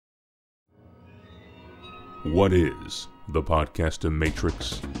What is the Podcaster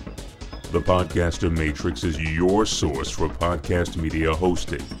Matrix? The Podcaster Matrix is your source for podcast media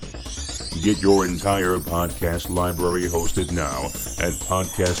hosting. Get your entire podcast library hosted now at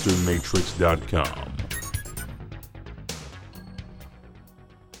podcastermatrix.com.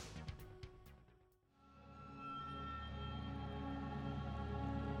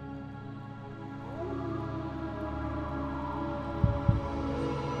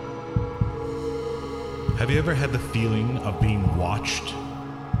 Have you ever had the feeling of being watched?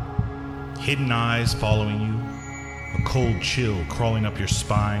 Hidden eyes following you, a cold chill crawling up your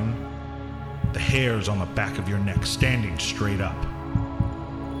spine, the hairs on the back of your neck standing straight up.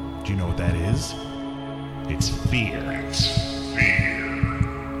 Do you know what that is? It's fear.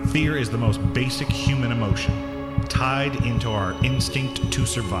 Fear is the most basic human emotion, tied into our instinct to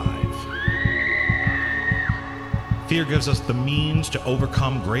survive. Fear gives us the means to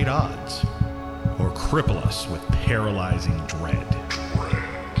overcome great odds, or cripple us with paralyzing dread.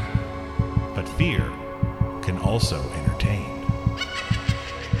 But fear can also entertain.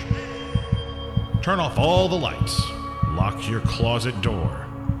 Turn off all the lights, lock your closet door,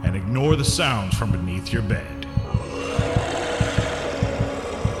 and ignore the sounds from beneath your bed.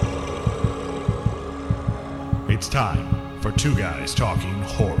 It's time for Two Guys Talking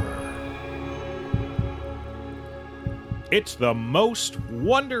Horror. It's the most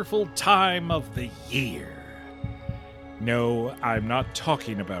wonderful time of the year. No, I'm not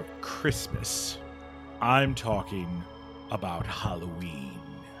talking about Christmas. I'm talking about Halloween.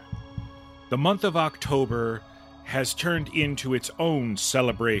 The month of October has turned into its own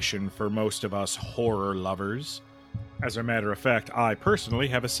celebration for most of us horror lovers. As a matter of fact, I personally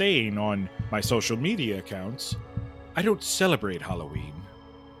have a saying on my social media accounts. I don't celebrate Halloween.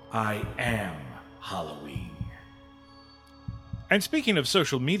 I am Halloween. And speaking of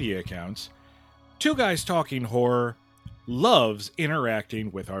social media accounts, Two Guys Talking Horror loves interacting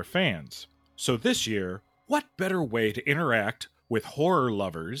with our fans. So this year, what better way to interact with horror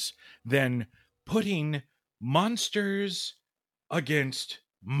lovers than putting monsters against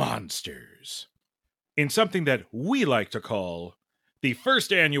monsters in something that we like to call the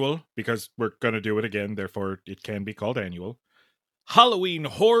first annual, because we're going to do it again, therefore it can be called annual, Halloween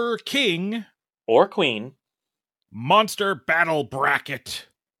Horror King or Queen Monster Battle Bracket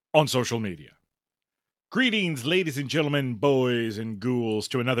on social media. Greetings, ladies and gentlemen, boys and ghouls,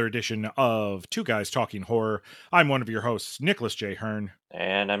 to another edition of Two Guys Talking Horror. I'm one of your hosts, Nicholas J. Hearn.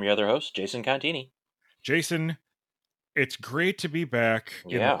 And I'm your other host, Jason Contini. Jason, it's great to be back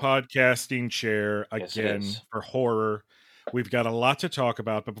in the podcasting chair again for horror. We've got a lot to talk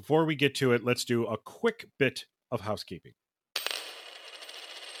about, but before we get to it, let's do a quick bit of housekeeping.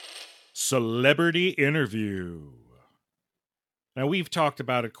 Celebrity interview. Now, we've talked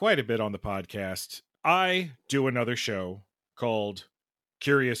about it quite a bit on the podcast. I do another show called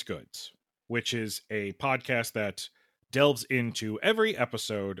Curious Goods, which is a podcast that delves into every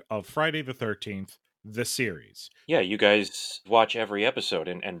episode of Friday the 13th, the series. Yeah, you guys watch every episode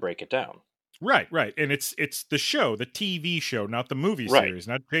and break it down. Right. And it's the show, the TV show, not the movie series,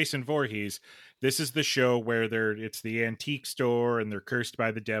 not Jason Voorhees. This is the show where it's the antique store and they're cursed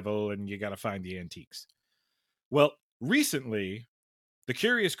by the devil and you got to find the antiques. Well, recently, the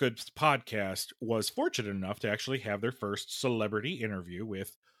Curious Goods podcast was fortunate enough to actually have their first celebrity interview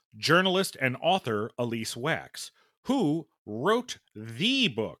with journalist and author Elise Wax, who wrote the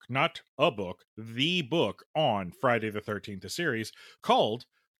book, not a book, the book on Friday the 13th, the series, called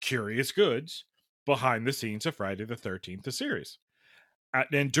Curious Goods, Behind the Scenes of Friday the 13th, the series.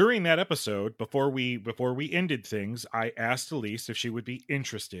 And during that episode, before we ended things, I asked Elise if she would be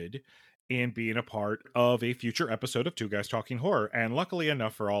interested in being a part of a future episode of Two Guys Talking Horror. And luckily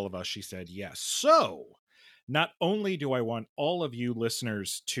enough for all of us, she said yes. So not only do I want all of you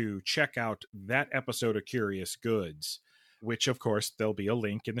listeners to check out that episode of Curious Goods, which of course there'll be a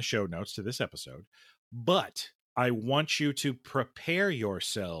link in the show notes to this episode, but I want you to prepare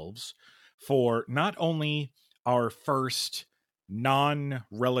yourselves for not only our first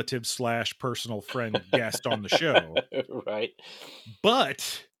non-relative / personal friend guest on the show, right?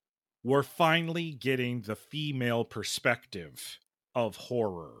 But we're finally getting the female perspective of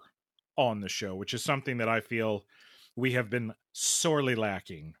horror on the show, which is something that I feel we have been sorely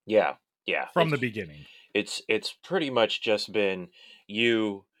lacking. Yeah. From the beginning. It's pretty much just been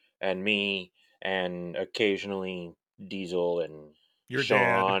you and me and occasionally Diesel and your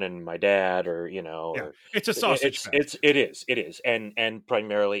Sean dad. And my dad, or or, it's a sausage fest. It is, and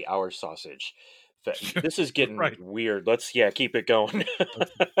primarily our sausage. This is getting weird. Let's keep it going.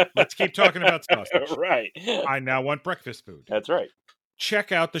 Let's keep talking about sausage. Right. I now want breakfast food. That's right.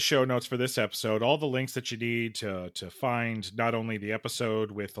 check out the show notes for this episode, all the links that you need to find not only the episode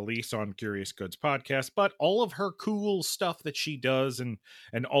with Elise on Curious Goods podcast, but all of her cool stuff that she does and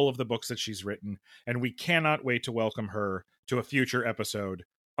all of the books that she's written. And we cannot wait to welcome her to a future episode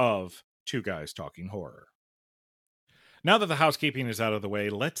of Two Guys Talking Horror. Now that the housekeeping is out of the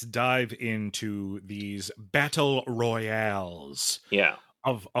way, let's dive into these battle royales. Yeah.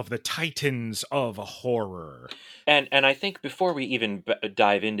 Of the titans of horror. And I think before we even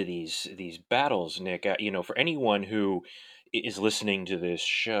dive into these battles, Nick, for anyone who is listening to this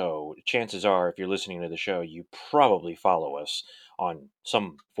show, chances are if you're listening to the show, you probably follow us on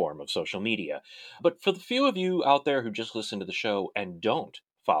some form of social media. But for the few of you out there who just listen to the show and don't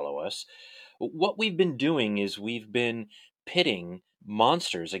follow us, what we've been doing is we've been pitting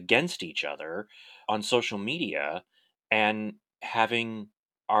monsters against each other on social media and having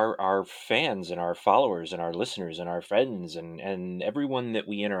our fans and our followers and our listeners and our friends and everyone that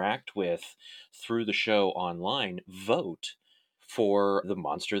we interact with through the show online vote for the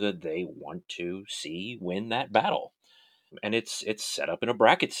monster that they want to see win that battle. And it's set up in a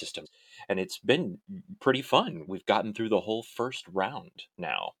bracket system, and it's been pretty fun. We've gotten through the whole first round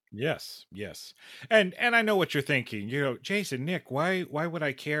now. Yes. And I know what you're thinking. Jason, Nick, why would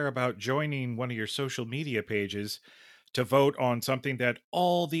I care about joining one of your social media pages to vote on something that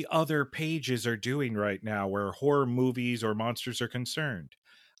all the other pages are doing right now where horror movies or monsters are concerned?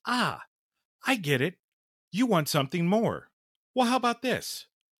 I get it. You want something more. Well, how about this?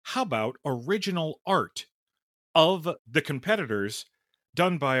 How about original art of the competitors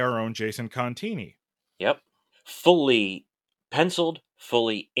done by our own Jason Contini? Yep. Fully penciled,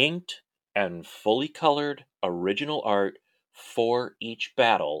 fully inked, and fully colored original art for each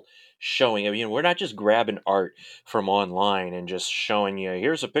battle, showing, we're not just grabbing art from online and just showing you,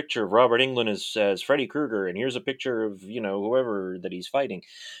 here's a picture of Robert Englund as Freddy Krueger, and here's a picture of, whoever that he's fighting.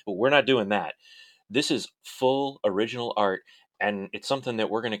 But we're not doing that. This is full original art, and it's something that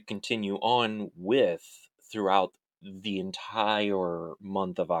we're going to continue on with throughout the entire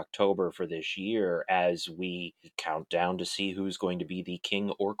month of October for this year as we count down to see who's going to be the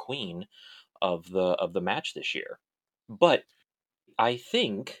king or queen of the match this year. But I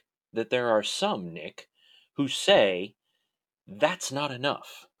think that there are some, Nick, who say that's not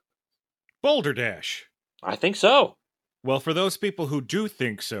enough. Boulder Dash. I think so. Well, for those people who do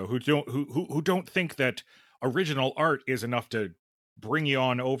think so, who don't think that original art is enough to bring you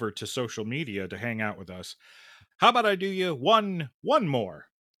on over to social media to hang out with us, how about I do you one more?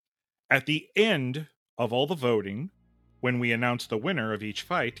 At the end of all the voting, when we announce the winner of each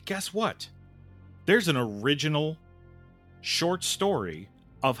fight, guess what? There's an original short story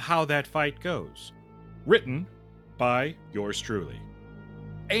of how that fight goes, written by yours truly.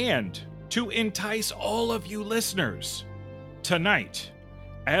 And to entice all of you listeners, tonight,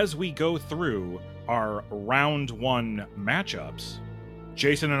 as we go through our round 1 matchups,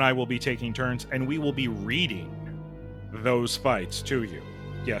 Jason and I will be taking turns, and we will be reading those fights to you.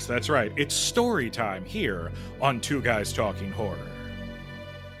 Yes, that's right. It's story time here on Two Guys Talking Horror.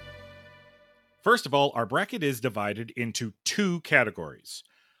 First of all, our bracket is divided into 2 categories: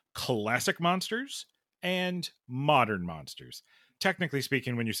 classic monsters and modern monsters. Technically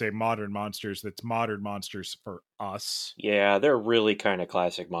speaking, when you say modern monsters, that's modern monsters for us. Yeah, they're really kind of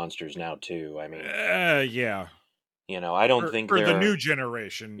classic monsters now, too. I mean... yeah. I don't think for they're... the new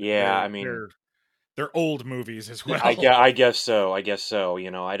generation. Yeah, they're old movies as well. I guess so. I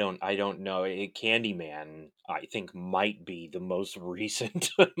don't know. Candyman, I think, might be the most recent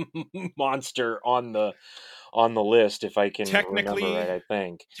monster on the list, if I can remember right. I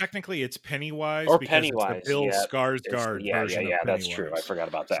think technically it's Pennywise, or because Pennywise. It's the Bill Skarsgård version. Yeah, of that's true. I forgot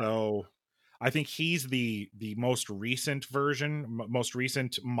about that. So I think he's the most recent version, most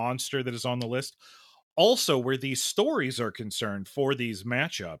recent monster that is on the list. Also, where these stories are concerned for these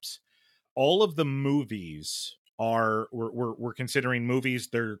matchups, all of the movies we're considering movies,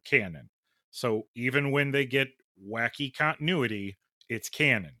 they're canon. So even when they get wacky continuity, it's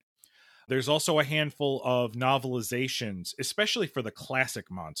canon. There's also a handful of novelizations, especially for the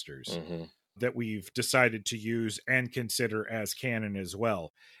classic monsters, that we've decided to use and consider as canon as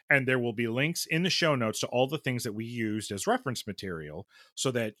well. And there will be links in the show notes to all the things that we used as reference material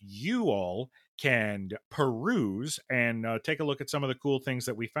so that you all can peruse and take a look at some of the cool things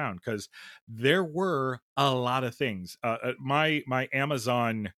that we found, because there were a lot of things. My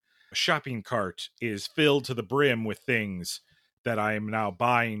Amazon shopping cart is filled to the brim with things that I am now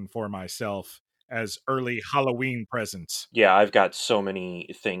buying for myself as early Halloween presents. Yeah, I've got so many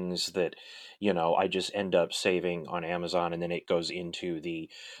things that, I just end up saving on Amazon, and then it goes into the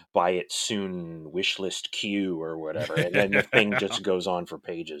buy it soon wish list queue or whatever. And then the thing just goes on for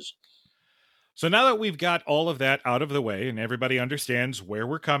pages. So now that we've got all of that out of the way and everybody understands where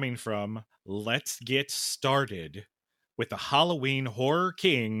we're coming from, let's get started with the Halloween Horror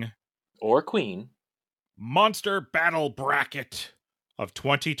King or Queen Monster Battle Bracket of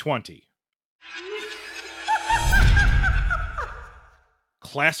 2020.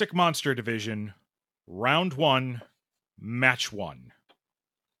 Classic Monster Division, Round 1, Match 1.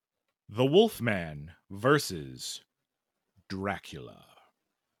 The Wolfman versus Dracula.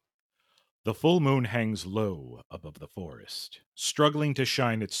 The full moon hangs low above the forest, struggling to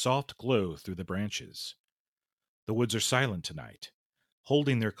shine its soft glow through the branches. The woods are silent tonight,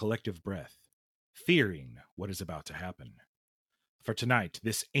 holding their collective breath, fearing what is about to happen. For tonight,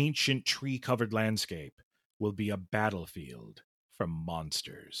 this ancient tree-covered landscape will be a battlefield for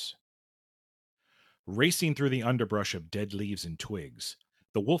monsters. Racing through the underbrush of dead leaves and twigs,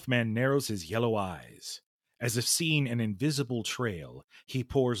 the Wolfman narrows his yellow eyes. As if seeing an invisible trail, he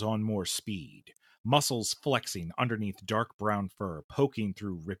pours on more speed, muscles flexing underneath dark brown fur poking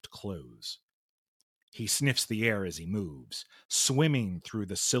through ripped clothes. He sniffs the air as he moves, swimming through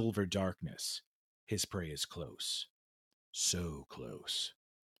the silver darkness. His prey is close. So close.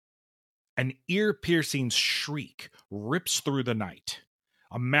 An ear-piercing shriek rips through the night.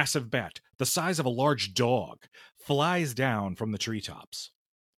 A massive bat, the size of a large dog, flies down from the treetops.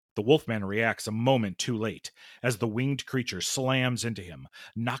 The Wolfman reacts a moment too late as the winged creature slams into him,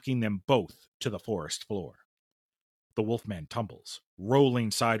 knocking them both to the forest floor. The Wolfman tumbles,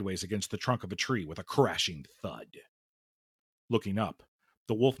 rolling sideways against the trunk of a tree with a crashing thud. Looking up,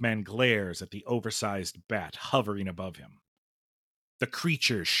 the Wolfman glares at the oversized bat hovering above him. The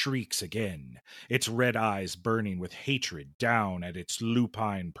creature shrieks again, its red eyes burning with hatred down at its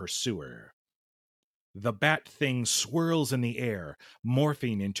lupine pursuer. The bat thing swirls in the air,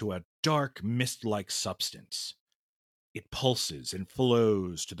 morphing into a dark mist-like substance. It pulses and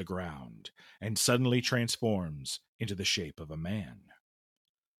flows to the ground, and suddenly transforms into the shape of a man.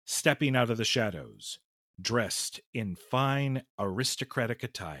 Stepping out of the shadows, dressed in fine aristocratic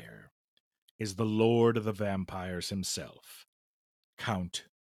attire, is the Lord of the Vampires himself, Count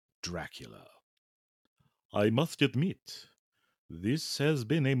Dracula. I must admit, this has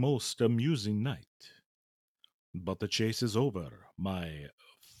been a most amusing night. But the chase is over, my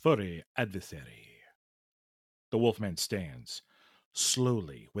furry adversary. The Wolfman stands,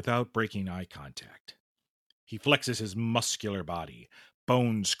 slowly, without breaking eye contact. He flexes his muscular body,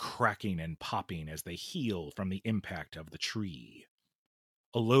 bones cracking and popping as they heal from the impact of the tree.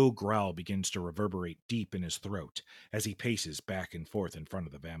 A low growl begins to reverberate deep in his throat as he paces back and forth in front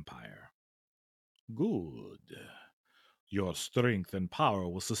of the vampire. Good. Your strength and power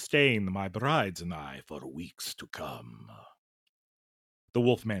will sustain my brides and I for weeks to come. The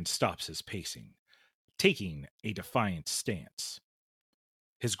Wolfman stops his pacing, taking a defiant stance.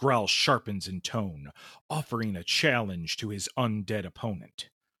 His growl sharpens in tone, offering a challenge to his undead opponent.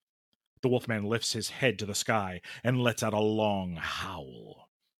 The Wolfman lifts his head to the sky and lets out a long howl.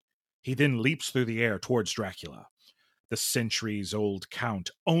 He then leaps through the air towards Dracula. The centuries-old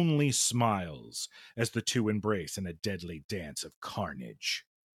Count only smiles as the two embrace in a deadly dance of carnage.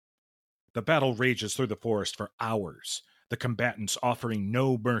 The battle rages through the forest for hours, the combatants offering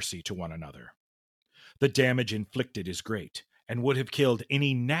no mercy to one another. The damage inflicted is great, and would have killed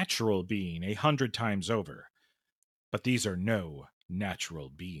any natural being 100 times over. But these are no natural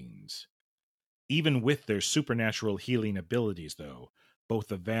beings. Even with their supernatural healing abilities, though, both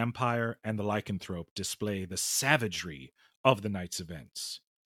the vampire and the lycanthrope display the savagery of the night's events.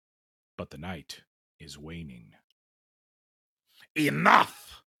 But the night is waning.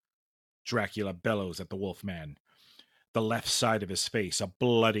 Enough! Dracula bellows at the Wolfman. The left side of his face a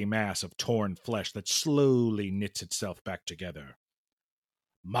bloody mass of torn flesh that slowly knits itself back together.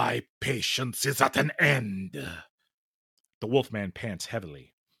 My patience is at an end. The Wolfman pants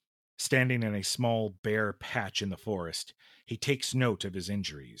heavily. Standing in a small, bare patch in the forest, he takes note of his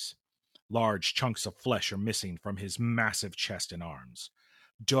injuries. Large chunks of flesh are missing from his massive chest and arms.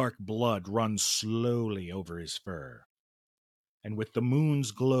 Dark blood runs slowly over his fur. And with the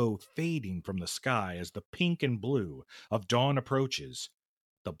moon's glow fading from the sky as the pink and blue of dawn approaches,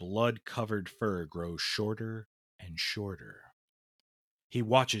 the blood-covered fur grows shorter and shorter. He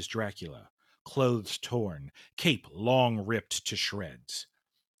watches Dracula, clothes torn, cape long ripped to shreds,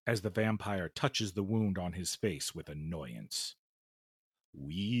 as the vampire touches the wound on his face with annoyance.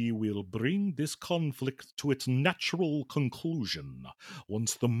 We will bring this conflict to its natural conclusion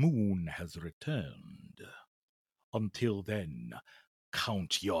once the moon has returned. Until then,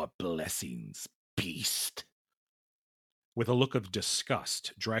 count your blessings, beast. With a look of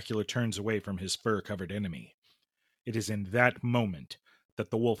disgust, Dracula turns away from his fur-covered enemy. It is in that moment that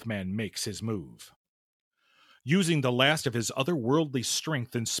the Wolfman makes his move. Using the last of his otherworldly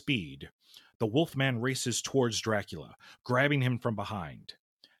strength and speed, the Wolfman races towards Dracula, grabbing him from behind.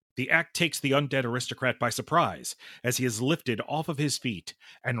 The act takes the undead aristocrat by surprise as he is lifted off of his feet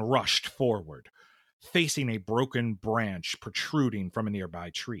and rushed forward, facing a broken branch protruding from a nearby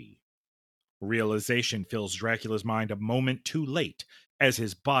tree. Realization fills Dracula's mind a moment too late as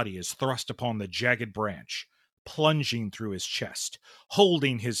his body is thrust upon the jagged branch, plunging through his chest,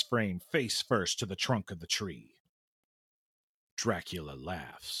 holding his frame face first to the trunk of the tree. Dracula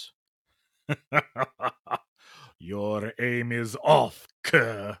laughs. Your aim is off,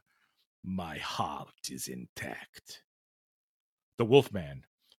 cur. My heart is intact. The Wolfman,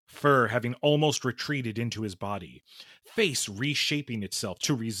 fur having almost retreated into his body, face reshaping itself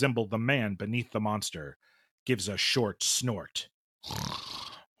to resemble the man beneath the monster, gives a short snort.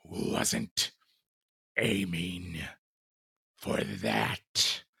 Wasn't aiming for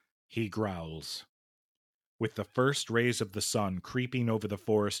that, he growls. With the first rays of the sun creeping over the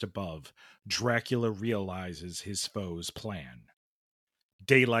forest above, Dracula realizes his foe's plan.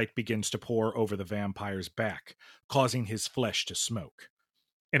 Daylight begins to pour over the vampire's back, causing his flesh to smoke.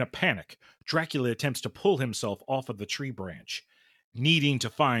 In a panic, Dracula attempts to pull himself off of the tree branch, needing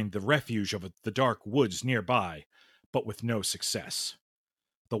to find the refuge of the dark woods nearby, but with no success.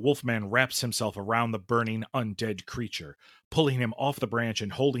 The Wolfman wraps himself around the burning undead creature, pulling him off the branch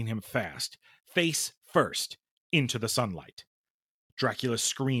and holding him fast, face first, into the sunlight. Dracula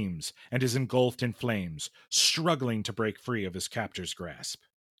screams and is engulfed in flames, struggling to break free of his captor's grasp.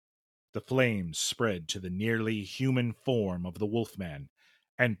 The flames spread to the nearly human form of the Wolfman,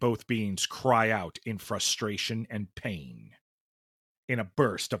 and both beings cry out in frustration and pain. In a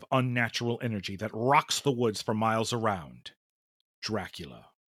burst of unnatural energy that rocks the woods for miles around, Dracula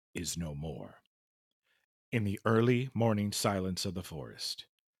is no more. In the early morning silence of the forest,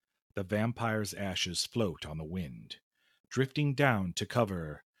 the vampire's ashes float on the wind, drifting down to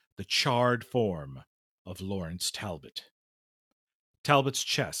cover the charred form of Lawrence Talbot. Talbot's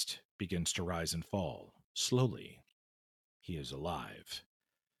chest begins to rise and fall, slowly. He is alive.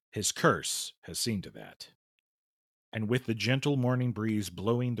 His curse has seen to that. And with the gentle morning breeze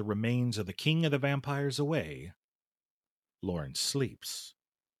blowing the remains of the king of the vampires away, Lawrence sleeps.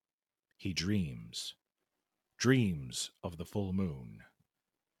 He dreams. Dreams of the full moon.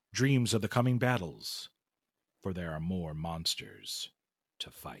 Dreams of the coming battles, for there are more monsters to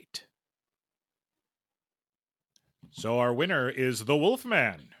fight. So our winner is the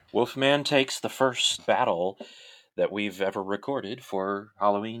Wolfman. Wolfman takes the first battle that we've ever recorded for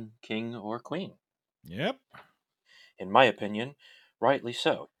Halloween King or Queen. Yep. In my opinion, rightly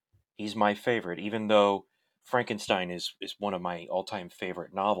so. He's my favorite, even though Frankenstein is one of my all-time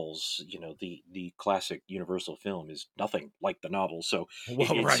favorite novels. You know, the classic Universal film is nothing like the novel, so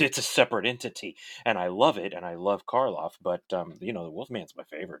it's a separate entity. And I love it, and I love Karloff, but, the Wolfman's my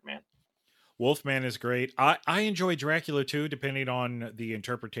favorite, man. Wolfman is great. I enjoy Dracula, too, depending on the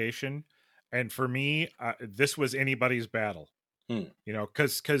interpretation. And for me, this was anybody's battle. You know,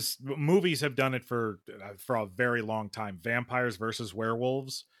 because movies have done it for a very long time. Vampires versus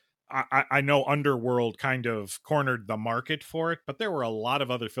werewolves. I know Underworld kind of cornered the market for it, but there were a lot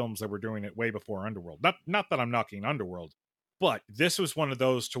of other films that were doing it way before Underworld. Not that I'm knocking Underworld, but this was one of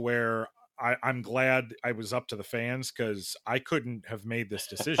those to where I'm glad I was up to the fans, because I couldn't have made this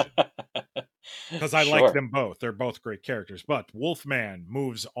decision. Because I like them both. They're both great characters. But Wolfman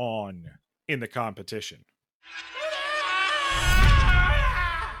moves on in the competition.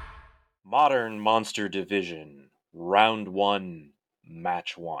 Modern Monster Division, Round 1,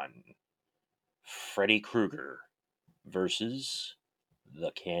 Match 1. Freddy Krueger versus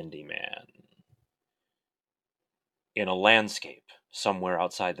the Candyman. In a landscape somewhere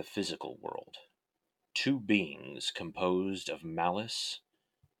outside the physical world, two beings composed of malice,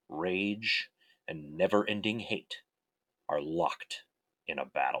 rage, and never-ending hate are locked in a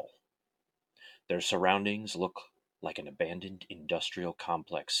battle. Their surroundings look like an abandoned industrial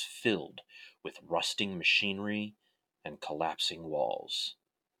complex filled with rusting machinery and collapsing walls.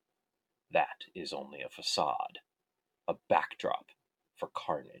 That is only a facade, a backdrop for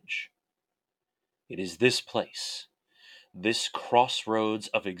carnage. It is this place, this crossroads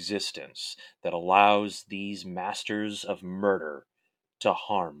of existence, that allows these masters of murder to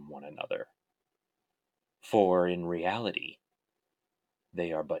harm one another. For in reality,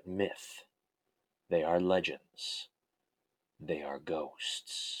 They are but myth. They are legends. They are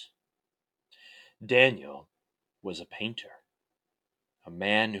ghosts. Daniel was a painter, a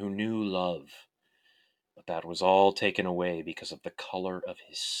man who knew love, but that was all taken away because of the color of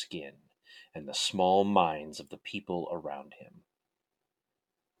his skin and the small minds of the people around him.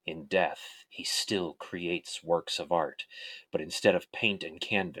 In death, he still creates works of art, but instead of paint and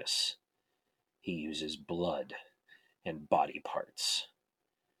canvas, he uses blood and body parts.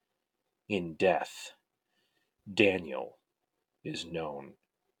 In death, Daniel is known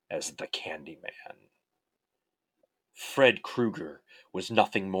as the Candyman. Fred Krueger was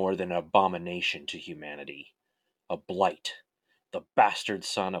nothing more than an abomination to humanity, a blight, the bastard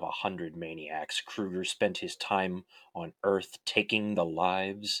son of 100 maniacs. Krueger spent his time on Earth taking the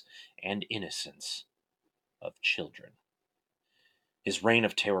lives and innocence of children. His reign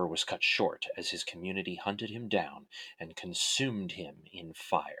of terror was cut short as his community hunted him down and consumed him in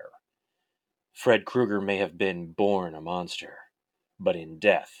fire. Fred Krueger may have been born a monster, but in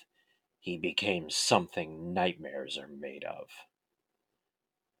death, he became something nightmares are made of.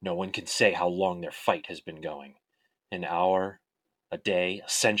 No one can say how long their fight has been going. An hour, a day, a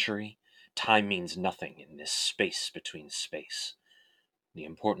century. Time means nothing in this space between space. The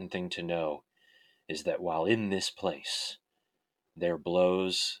important thing to know is that while in this place, their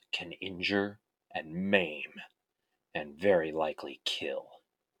blows can injure and maim, and very likely kill.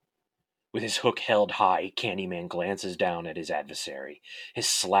 With his hook held high, Candyman glances down at his adversary, his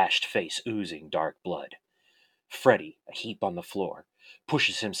slashed face oozing dark blood. Freddy, a heap on the floor,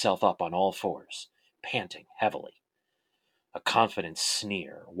 pushes himself up on all fours, panting heavily. A confident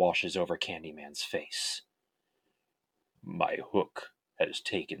sneer washes over Candyman's face. My hook has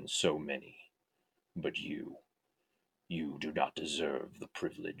taken so many, but you do not deserve the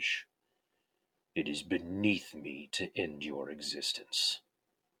privilege. It is beneath me to end your existence.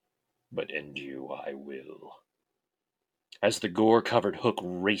 But end you I will. As the gore-covered hook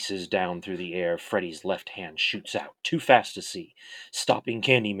races down through the air, Freddy's left hand shoots out, too fast to see, stopping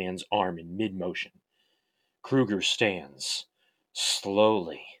Candyman's arm in mid-motion. Krueger stands,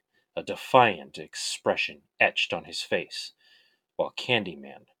 slowly, a defiant expression etched on his face, while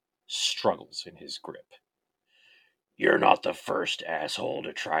Candyman struggles in his grip. You're not the first asshole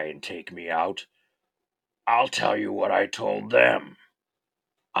to try and take me out. I'll tell you what I told them.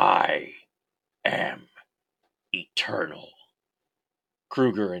 I am eternal.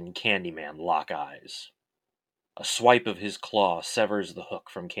 Krueger and Candyman lock eyes. A swipe of his claw severs the hook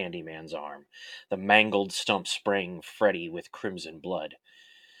from Candyman's arm, the mangled stump spraying Freddy with crimson blood.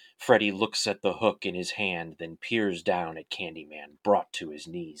 Freddy looks at the hook in his hand, then peers down at Candyman, brought to his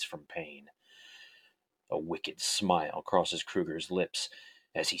knees from pain. A wicked smile crosses Krueger's lips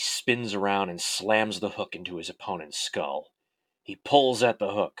as he spins around and slams the hook into his opponent's skull. He pulls at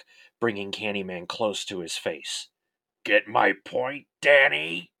the hook, bringing Candyman close to his face. Get my point,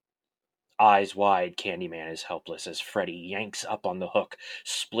 Danny? Eyes wide, Candyman is helpless as Freddy yanks up on the hook,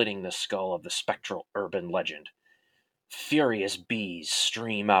 splitting the skull of the spectral urban legend. Furious bees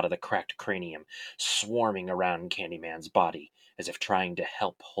stream out of the cracked cranium, swarming around Candyman's body, as if trying to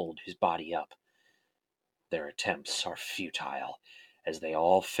help hold his body up. Their attempts are futile, as they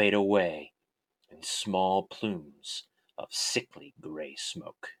all fade away in small plumes of sickly gray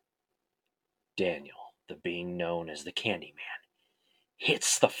smoke. Daniel, the being known as the Candyman,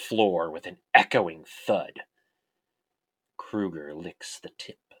 hits the floor with an echoing thud. Krueger licks the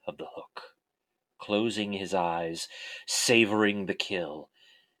tip of the hook, closing his eyes, savoring the kill,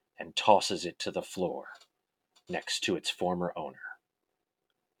 and tosses it to the floor, next to its former owner.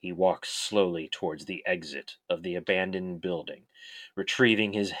 He walks slowly towards the exit of the abandoned building,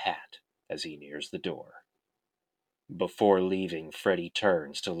 retrieving his hat as he nears the door. Before leaving, Freddy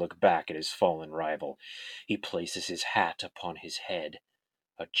turns to look back at his fallen rival. He places his hat upon his head,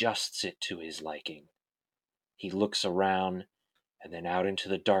 adjusts it to his liking. He looks around and then out into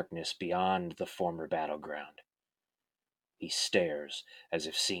the darkness beyond the former battleground. He stares as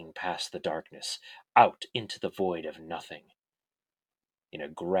if seeing past the darkness, out into the void of nothing. In a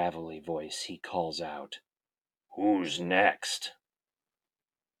gravelly voice, he calls out, "Who's next?"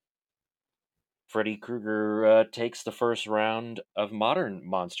 Freddy Krueger takes the first round of modern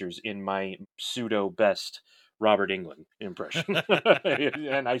monsters in my pseudo-best Robert Englund impression.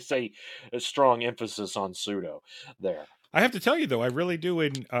 And I say a strong emphasis on pseudo there. I have to tell you, though, I really do.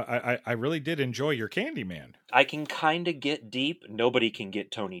 I really did enjoy your Candyman. I can kind of get deep. Nobody can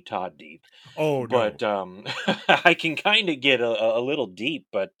get Tony Todd deep. Oh, no. But I can kind of get a little deep.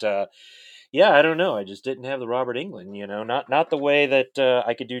 But yeah, I don't know. I just didn't have the Robert Englund, not the way that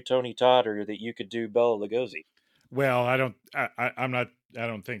I could do Tony Todd or that you could do Bela Lugosi. Well, I'm not I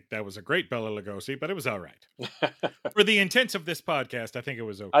don't think that was a great Bela Lugosi, but it was all right. For the intents of this podcast, I think it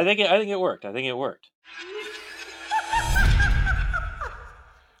was okay. I think it worked.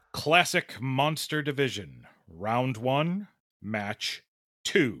 Classic Monster Division. Round 1, Match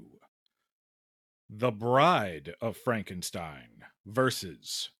 2. The Bride of Frankenstein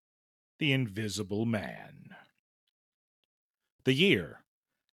versus the Invisible Man. The year,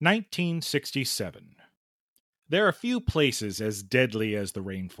 1967. There are few places as deadly as the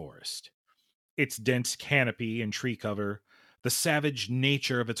rainforest. Its dense canopy and tree cover, the savage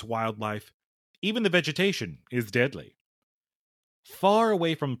nature of its wildlife, even the vegetation is deadly. Far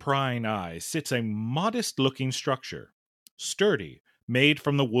away from prying eyes sits a modest-looking structure, sturdy, made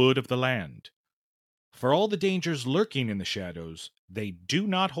from the wood of the land. For all the dangers lurking in the shadows, they do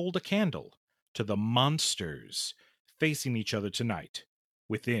not hold a candle to the monsters facing each other tonight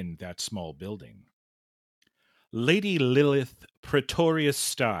within that small building. Lady Lilith Pretorius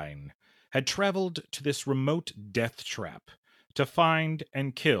Stein had traveled to this remote death trap to find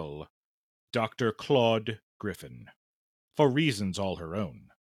and kill Dr. Claude Griffin, for reasons all her own.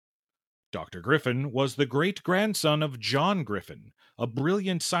 Dr. Griffin was the great-grandson of John Griffin, a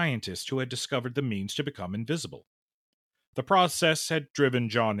brilliant scientist who had discovered the means to become invisible. The process had driven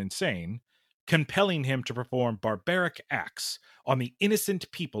John insane, compelling him to perform barbaric acts on the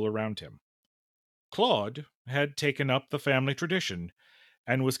innocent people around him. Claude had taken up the family tradition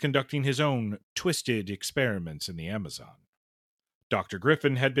and was conducting his own twisted experiments in the Amazon. Dr.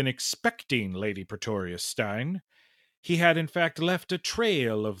 Griffin had been expecting Lady Pretorius Stein. He had in fact left a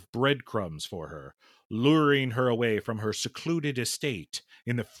trail of breadcrumbs for her, luring her away from her secluded estate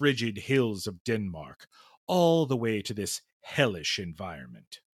in the frigid hills of Denmark, all the way to this hellish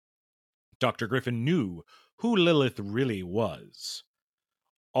environment. Dr. Griffin knew who Lilith really was.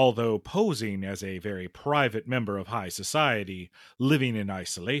 Although posing as a very private member of high society, living in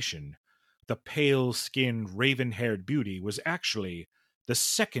isolation, the pale-skinned, raven-haired beauty was actually the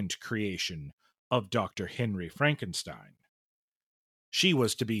second creation of Dr. Henry Frankenstein. She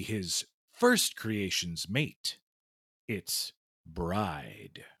was to be his first creation's mate, its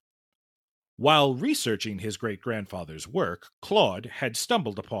bride. While researching his great-grandfather's work, Claude had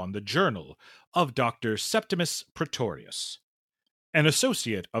stumbled upon the journal of Dr. Septimus Pretorius, an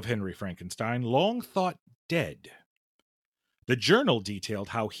associate of Henry Frankenstein, long thought dead. The journal detailed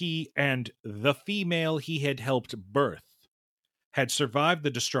how he and the female he had helped birth had survived the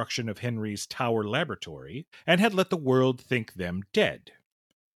destruction of Henry's Tower laboratory and had let the world think them dead.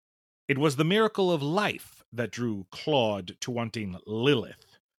 It was the miracle of life that drew Claude to wanting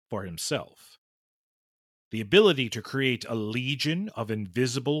Lilith for himself. The ability to create a legion of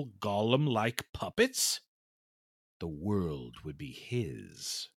invisible golem-like puppets? The world would be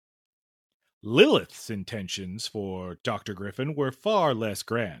his. Lilith's intentions for Dr. Griffin were far less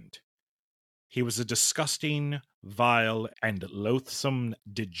grand. He was a disgusting, vile, and loathsome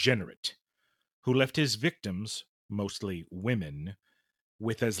degenerate who left his victims, mostly women,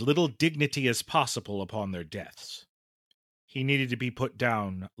 with as little dignity as possible upon their deaths. He needed to be put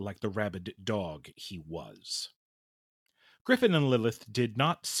down like the rabid dog he was. Griffin and Lilith did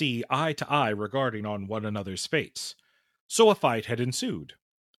not see eye to eye regarding on one another's fates, so a fight had ensued.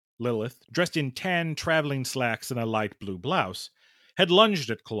 Lilith, dressed in tan traveling slacks and a light blue blouse, had lunged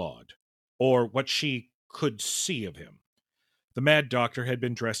at Claude, or what she could see of him. The Mad Doctor had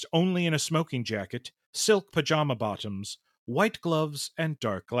been dressed only in a smoking jacket, silk pajama bottoms, white gloves, and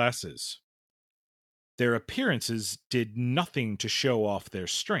dark glasses. Their appearances did nothing to show off their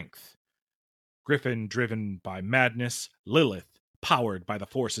strength. Griffin driven by madness, Lilith powered by the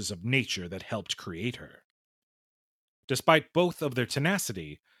forces of nature that helped create her. Despite both of their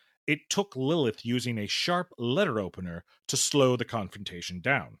tenacity, it took Lilith using a sharp letter opener to slow the confrontation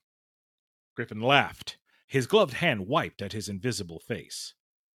down. Griffin laughed, his gloved hand wiped at his invisible face.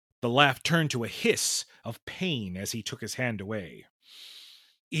 The laugh turned to a hiss of pain as he took his hand away.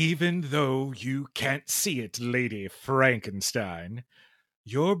 "Even though you can't see it, Lady Frankenstein,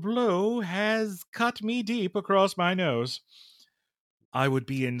 your blow has cut me deep across my nose. I would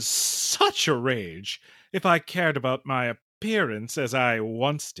be in such a rage if I cared about my appearance as I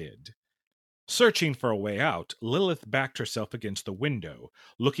once did." Searching for a way out, Lilith backed herself against the window,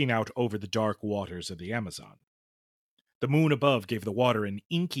 looking out over the dark waters of the Amazon. The moon above gave the water an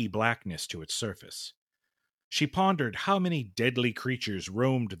inky blackness to its surface. She pondered how many deadly creatures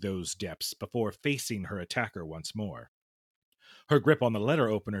roamed those depths before facing her attacker once more. Her grip on the letter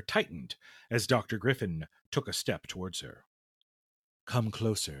opener tightened as Dr. Griffin took a step towards her. "Come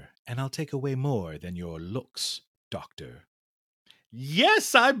closer, and I'll take away more than your looks, Doctor."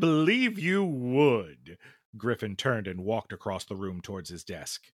 "Yes, I believe you would," Griffin turned and walked across the room towards his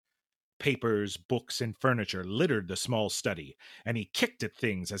desk. Papers, books, and furniture littered the small study, and he kicked at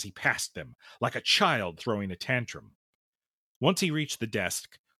things as he passed them, like a child throwing a tantrum. Once he reached the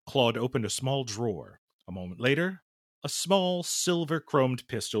desk, Claude opened a small drawer. A moment later, a small silver-chromed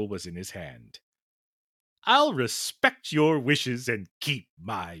pistol was in his hand. "I'll respect your wishes and keep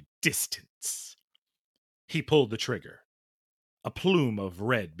my distance." He pulled the trigger. A plume of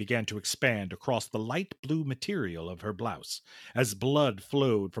red began to expand across the light blue material of her blouse as blood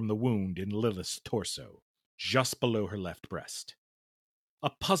flowed from the wound in Lilith's torso, just below her left breast. A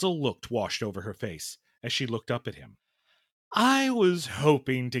puzzled look washed over her face as she looked up at him. "I was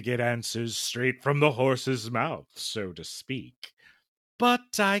hoping to get answers straight from the horse's mouth, so to speak.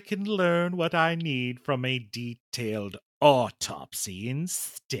 But I can learn what I need from a detailed autopsy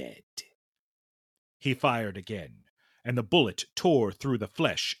instead." He fired again, and the bullet tore through the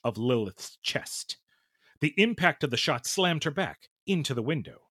flesh of Lilith's chest. The impact of the shot slammed her back into the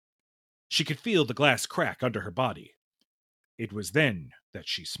window. She could feel the glass crack under her body. It was then that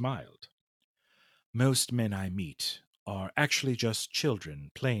she smiled. "Most men I meet are actually just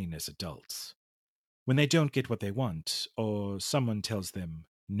children playing as adults. When they don't get what they want, or someone tells them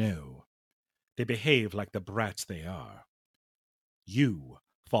no, they behave like the brats they are. You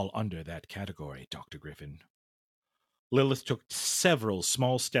fall under that category, Dr. Griffin." Lilith took several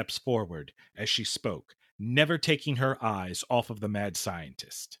small steps forward as she spoke, never taking her eyes off of the mad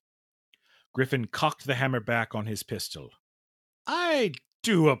scientist. Griffin cocked the hammer back on his pistol. "I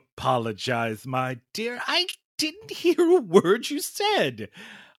do apologize, my dear. I didn't hear a word you said.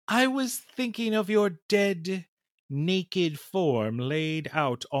 I was thinking of your dead, naked form laid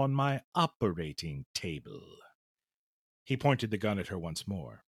out on my operating table." He pointed the gun at her once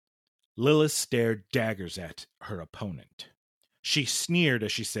more. Lilith stared daggers at her opponent. She sneered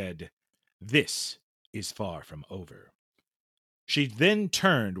as she said, "This is far from over." She then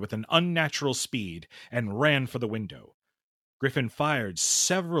turned with an unnatural speed and ran for the window. Griffin fired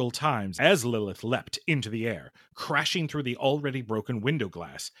several times as Lilith leapt into the air, crashing through the already broken window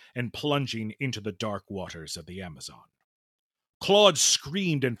glass and plunging into the dark waters of the Amazon. Claude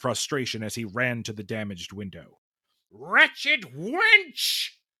screamed in frustration as he ran to the damaged window. "Wretched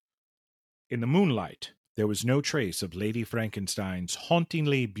wench!" In the moonlight, there was no trace of Lady Frankenstein's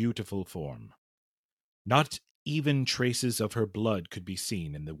hauntingly beautiful form. Not even traces of her blood could be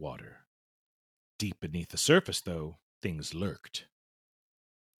seen in the water. Deep beneath the surface, though, things lurked.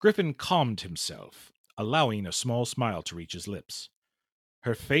 Griffin calmed himself, allowing a small smile to reach his lips.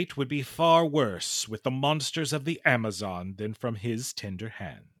 Her fate would be far worse with the monsters of the Amazon than from his tender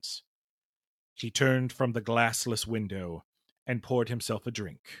hands. He turned from the glassless window and poured himself a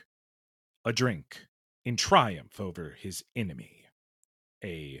drink. A drink in triumph over his enemy.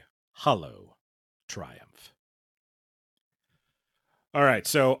 A hollow triumph. All right,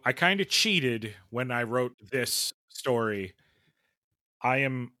 so I kind of cheated when I wrote this story. I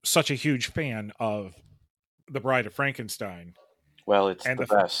am such a huge fan of The Bride of Frankenstein. Well, it's the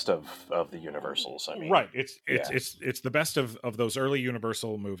best of the Universals. I mean, right? It's the best of those early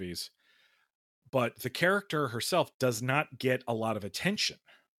Universal movies. But the character herself does not get a lot of attention.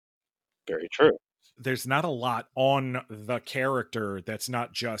 Very true. There's not a lot on the character that's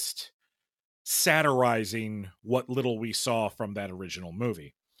not just satirizing what little we saw from that original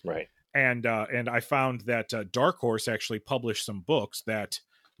movie. Right. And I found that Dark Horse actually published some books that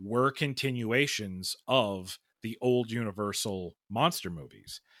were continuations of the old Universal monster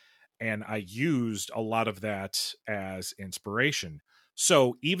movies. And I used a lot of that as inspiration.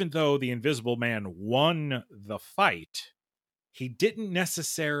 So even though the Invisible Man won the fight, he didn't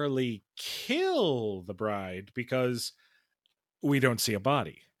necessarily kill the bride because we don't see a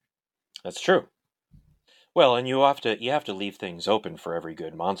body. That's true. Well, and you have to leave things open for every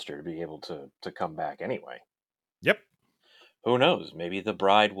good monster to be able to come back anyway. Yep. Who knows? Maybe the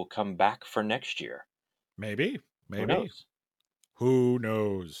bride will come back for next year. Maybe. Who knows? Who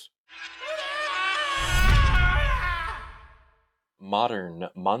knows? Modern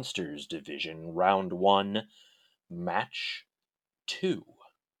Monsters Division, Round 1, Match 2.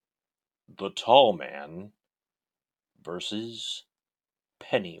 The Tall Man versus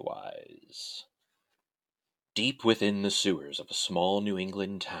Pennywise. Deep within the sewers of a small New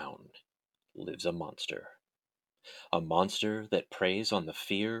England town lives a monster. A monster that preys on the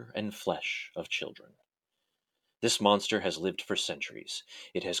fear and flesh of children. This monster has lived for centuries.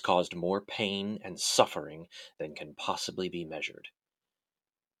 It has caused more pain and suffering than can possibly be measured.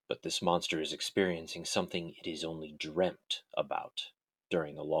 But this monster is experiencing something it is only dreamt about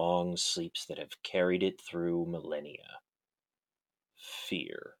during the long sleeps that have carried it through millennia.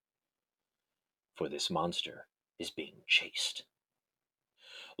 Fear. for this monster is being chased.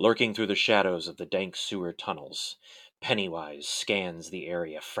 Lurking through the shadows of the dank sewer tunnels, Pennywise scans the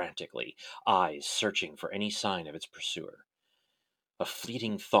area frantically, eyes searching for any sign of its pursuer. A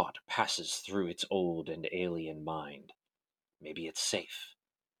fleeting thought passes through its old and alien mind. Maybe it's safe.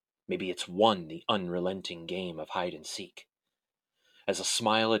 Maybe it's won the unrelenting game of hide and seek. As a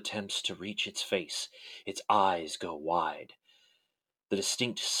smile attempts to reach its face, its eyes go wide. The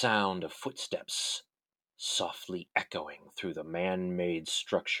distinct sound of footsteps, softly echoing through the man-made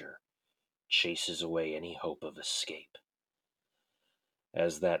structure, chases away any hope of escape.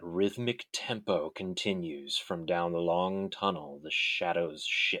 As that rhythmic tempo continues from down the long tunnel, the shadows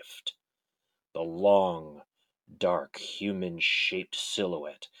shift. The long, dark, human-shaped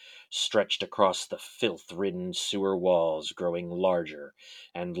silhouette stretched across the filth-ridden sewer walls, growing larger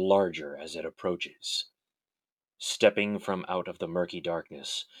and larger as it approaches. Stepping from out of the murky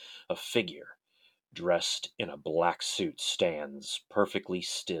darkness, a figure dressed in a black suit stands perfectly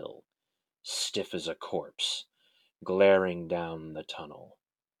still, stiff as a corpse, glaring down the tunnel.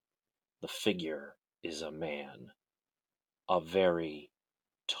 The figure is a man. A very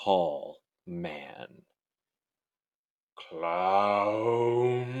tall man. Clown!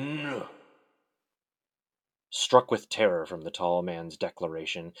 Struck with terror from the tall man's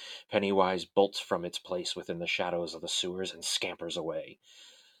declaration, Pennywise bolts from its place within the shadows of the sewers and scampers away.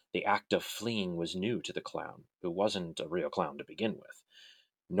 The act of fleeing was new to the clown, who wasn't a real clown to begin with.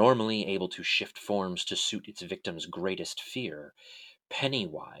 Normally able to shift forms to suit its victim's greatest fear,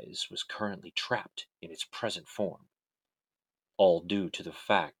 Pennywise was currently trapped in its present form. All due to the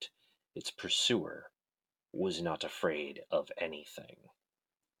fact its pursuer was not afraid of anything.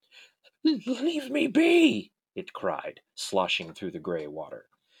 "Leave me be!" it cried, sloshing through the gray water.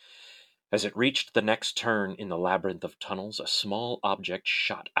 As it reached the next turn in the labyrinth of tunnels, a small object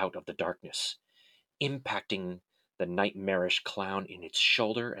shot out of the darkness, impacting the nightmarish clown in its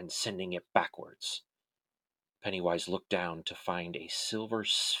shoulder and sending it backwards. Pennywise looked down to find a silver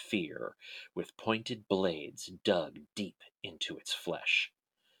sphere with pointed blades dug deep into its flesh.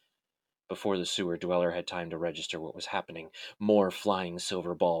 Before the sewer dweller had time to register what was happening, more flying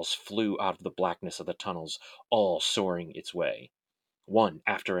silver balls flew out of the blackness of the tunnels, all soaring its way. One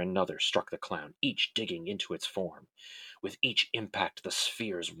after another struck the clown, each digging into its form. With each impact, the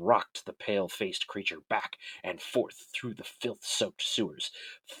spheres rocked the pale-faced creature back and forth through the filth-soaked sewers,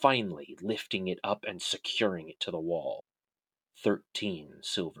 finally lifting it up and securing it to the wall. 13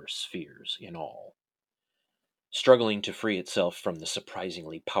 silver spheres in all. Struggling to free itself from the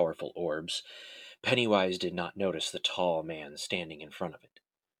surprisingly powerful orbs, Pennywise did not notice the tall man standing in front of it.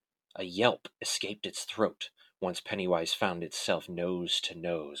 A yelp escaped its throat once Pennywise found itself nose to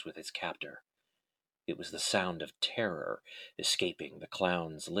nose with its captor. It was the sound of terror escaping the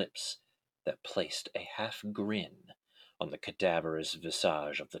clown's lips that placed a half-grin on the cadaverous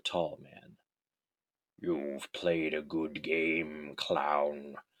visage of the tall man. "You've played a good game,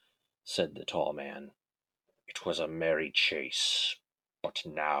 clown," said the tall man. "It was a merry chase, but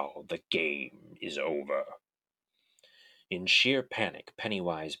now the game is over." In sheer panic,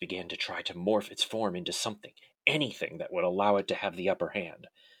 Pennywise began to try to morph its form into something, anything that would allow it to have the upper hand,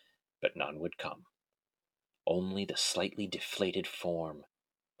 but none would come. Only the slightly deflated form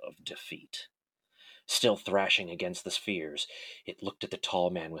of defeat. Still thrashing against the spheres, it looked at the tall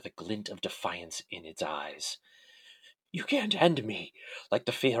man with a glint of defiance in its eyes. "You can't end me like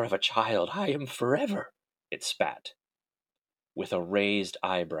the fear of a child. I am forever," it spat. With a raised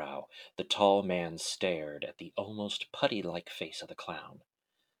eyebrow, the tall man stared at the almost putty-like face of the clown.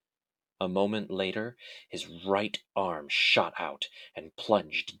 A moment later, his right arm shot out and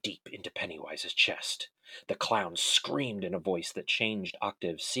plunged deep into Pennywise's chest. The clown screamed in a voice that changed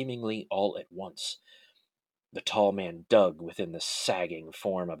octaves seemingly all at once. The tall man dug within the sagging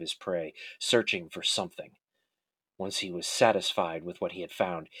form of his prey, searching for something. Once he was satisfied with what he had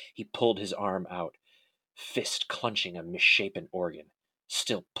found, he pulled his arm out, fist clenching a misshapen organ,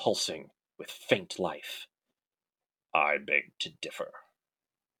 still pulsing with faint life. "I beg to differ."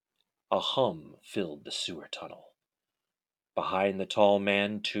 A hum filled the sewer tunnel. Behind the tall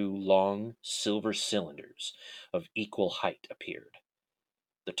man, 2 long, silver cylinders of equal height appeared.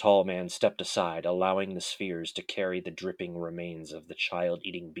 The tall man stepped aside, allowing the spheres to carry the dripping remains of the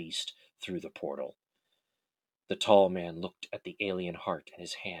child-eating beast through the portal. The tall man looked at the alien heart in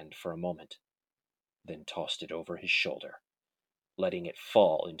his hand for a moment, then tossed it over his shoulder, letting it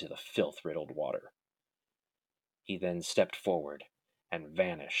fall into the filth-riddled water. He then stepped forward and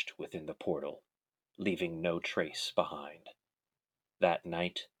vanished within the portal, leaving no trace behind. That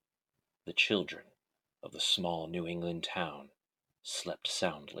night, the children of the small New England town slept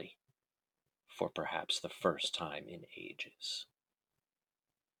soundly, for perhaps the first time in ages.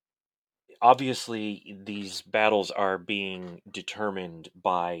 Obviously, these battles are being determined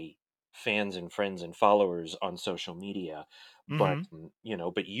by fans and friends and followers on social media, but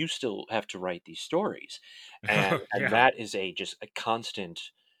but you still have to write these stories, and that is just a constant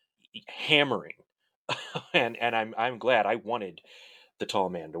hammering. and I'm glad. I wanted the Tall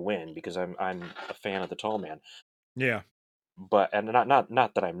Man to win because I'm a fan of the Tall Man. Yeah. But and not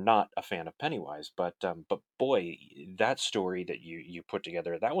that I'm not a fan of Pennywise, but boy, that story that you put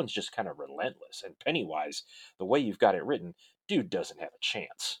together, that one's just kind of relentless. And Pennywise, the way you've got it written, dude doesn't have a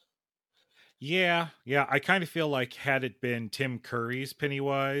chance. Yeah. I kind of feel like had it been Tim Curry's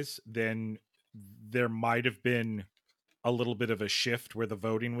Pennywise, then there might have been a little bit of a shift where the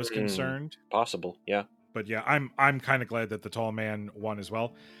voting was concerned. Possible, yeah. But yeah, I'm kind of glad that the Tall Man won as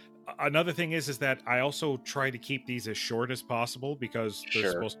well. Another thing is that I also try to keep these as short as possible because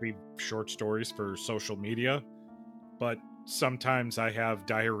they're supposed to be short stories for social media. But sometimes I have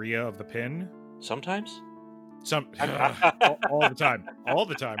diarrhea of the pen. Sometimes? All the time. All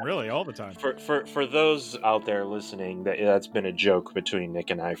the time, really, all the time. For those out there listening, that's been a joke between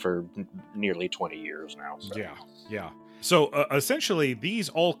Nick and I for nearly 20 years now. So. Yeah. So essentially, these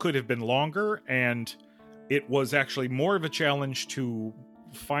all could have been longer, and it was actually more of a challenge to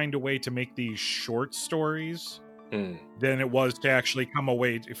find a way to make these short stories than it was to actually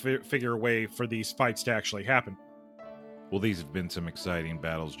figure a way for these fights to actually happen. Well, these have been some exciting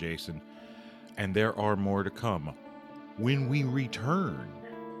battles, Jason, and there are more to come when we return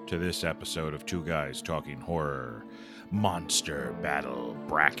to this episode of Two Guys Talking Horror Monster Battle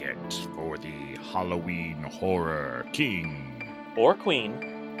Bracket for the Halloween Horror King or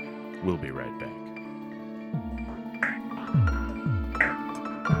Queen. We'll be right back.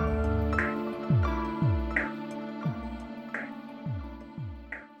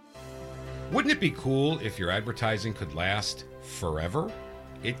 Wouldn't it be cool if your advertising could last forever?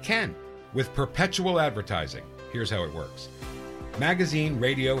 It can, with perpetual advertising. Here's how it works. Magazine,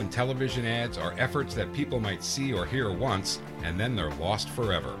 radio, and television ads are efforts that people might see or hear once, and then they're lost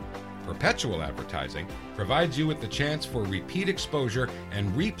forever. Perpetual advertising provides you with the chance for repeat exposure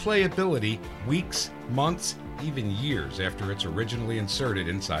and replayability weeks, months, even years after it's originally inserted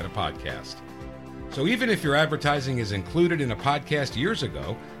inside a podcast. So even if your advertising is included in a podcast years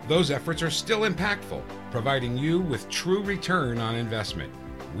ago, those efforts are still impactful, providing you with true return on investment,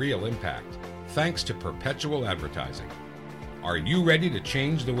 real impact, thanks to perpetual advertising. Are you ready to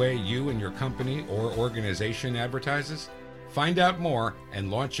change the way you and your company or organization advertises? Find out more and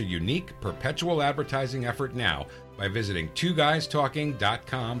launch a unique perpetual advertising effort now by visiting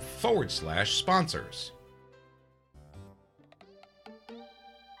twoguystalking.com/sponsors.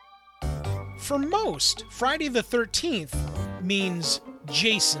 For most, Friday the 13th means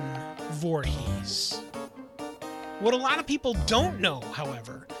Jason Voorhees. What a lot of people don't know,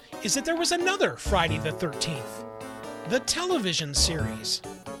 however, is that there was another Friday the 13th, the television series.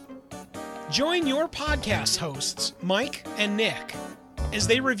 Join your podcast hosts, Mike and Nick, as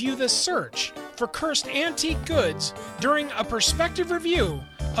they review the search for cursed antique goods during a perspective review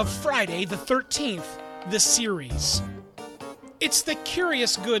of Friday the 13th, the series. It's the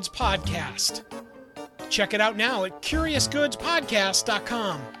Curious Goods Podcast. Check it out now at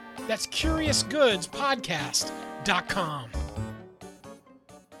CuriousGoodsPodcast.com. That's CuriousGoodsPodcast.com.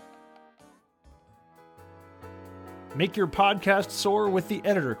 Make your podcast soar with the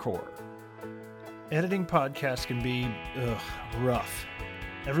Editor Core. Editing podcasts can be rough.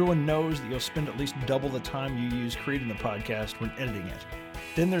 Everyone knows that you'll spend at least double the time you use creating the podcast when editing it.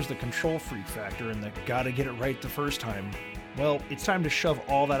 Then there's the control freak factor and the gotta get it right the first time. Well, it's time to shove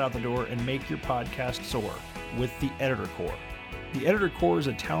all that out the door and make your podcast soar with the Editor Core. The Editor Core is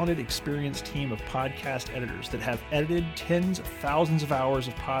a talented, experienced team of podcast editors that have edited tens of thousands of hours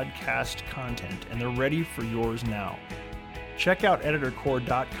of podcast content, and they're ready for yours now. Check out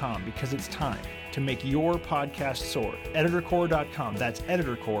editorcore.com because it's time to make your podcast soar. Editorcore.com. That's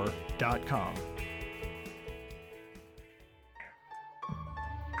editorcore.com.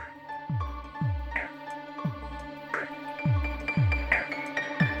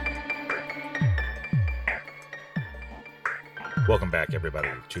 Welcome back, everybody,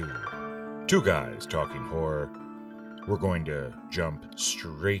 to Two Guys Talking Horror. We're going to jump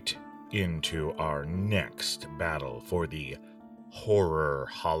straight into our next battle for the Horror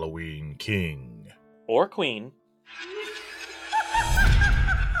Halloween King. Or Queen.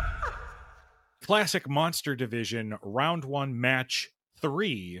 Classic Monster Division, Round 1, Match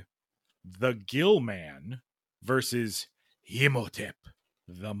 3. The Gill Man versus Imhotep,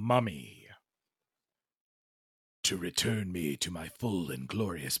 the Mummy. To return me to my full and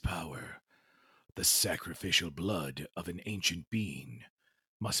glorious power, The sacrificial blood of an ancient being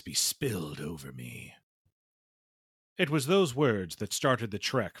must be spilled over me. It was those words that started the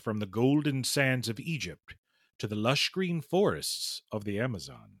trek from the golden sands of Egypt to the lush green forests of the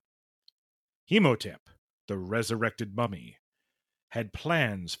Amazon. Imhotep, the resurrected mummy, had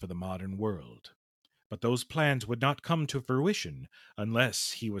plans for the modern world, but those plans would not come to fruition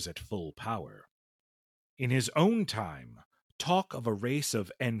unless he was at full power. In his own time, talk of a race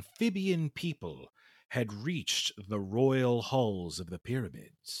of amphibian people had reached the royal halls of the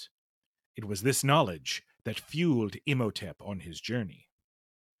pyramids. It was this knowledge that fueled Imhotep on his journey.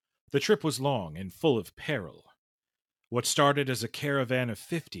 The trip was long and full of peril. What started as a caravan of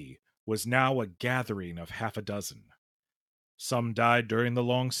 50 was now a gathering of half a dozen. Some died during the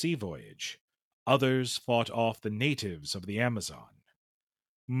long sea voyage. Others fought off the natives of the Amazon.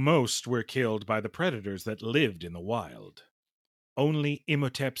 Most were killed by the predators that lived in the wild. Only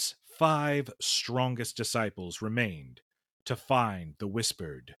Imhotep's 5 strongest disciples remained to find the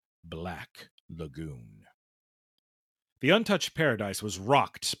whispered Black Lagoon. The untouched paradise was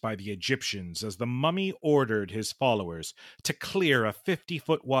rocked by the Egyptians as the mummy ordered his followers to clear a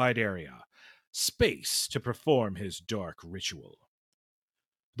 50-foot wide area, space to perform his dark ritual.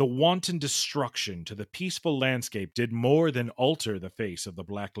 The wanton destruction to the peaceful landscape did more than alter the face of the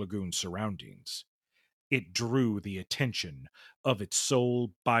Black Lagoon's surroundings. It drew the attention of its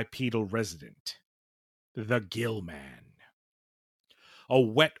sole bipedal resident, the Gill-Man. A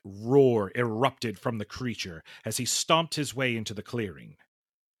wet roar erupted from the creature as he stomped his way into the clearing.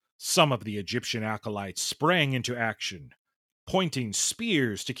 Some of the Egyptian acolytes sprang into action, pointing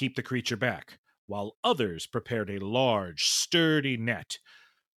spears to keep the creature back, while others prepared a large, sturdy net,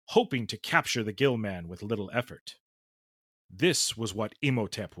 hoping to capture the Gill-Man with little effort. This was what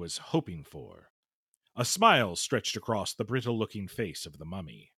Imhotep was hoping for. A smile stretched across the brittle-looking face of the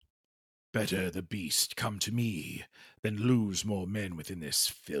mummy. Better the beast come to me than lose more men within this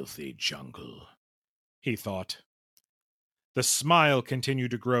filthy jungle, he thought. The smile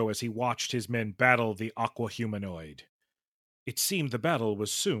continued to grow as he watched his men battle the aqua-humanoid. It seemed the battle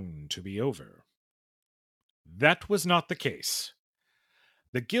was soon to be over. That was not the case.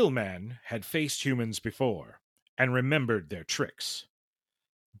 The Gill-Man had faced humans before, and remembered their tricks.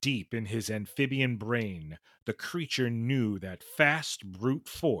 Deep in his amphibian brain, the creature knew that fast brute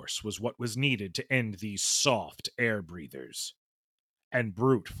force was what was needed to end these soft air breathers. And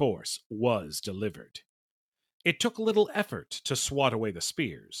brute force was delivered. It took little effort to swat away the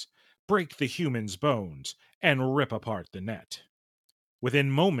spears, break the humans' bones, and rip apart the net. Within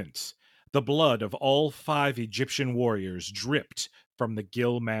moments, the blood of all 5 Egyptian warriors dripped from the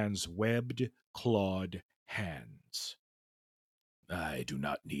Gill-Man's webbed, clawed hands. I do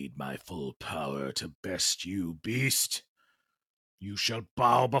not need my full power to best you, beast. You shall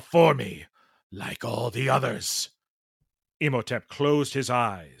bow before me, like all the others. Imhotep closed his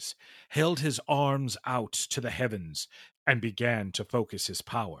eyes, held his arms out to the heavens, and began to focus his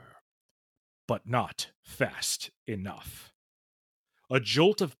power. But not fast enough. A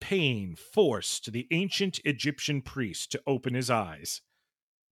jolt of pain forced the ancient Egyptian priest to open his eyes.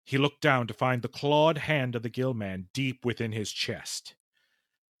 He looked down to find the clawed hand of the Gill-Man deep within his chest.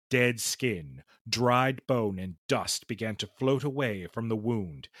 Dead skin, dried bone, and dust began to float away from the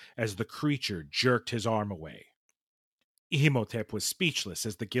wound as the creature jerked his arm away. Imhotep was speechless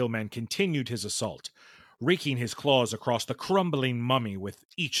as the Gill-Man continued his assault, raking his claws across the crumbling mummy with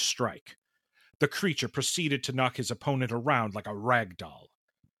each strike. The creature proceeded to knock his opponent around like a rag doll.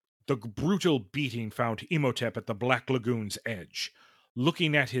 The brutal beating found Imhotep at the Black Lagoon's edge,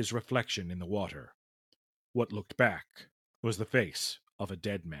 looking at his reflection in the water. What looked back was the face of a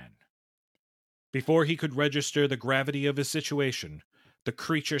dead man. Before he could register the gravity of his situation, the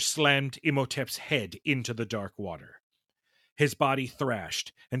creature slammed Imhotep's head into the dark water. His body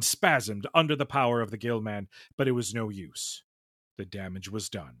thrashed and spasmed under the power of the Gill-Man, but it was no use. The damage was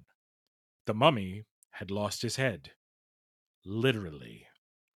done. The mummy had lost his head. Literally.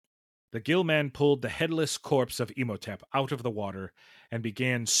 The Gill-Man pulled the headless corpse of Imhotep out of the water and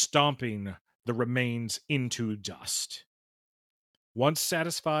began stomping the remains into dust. Once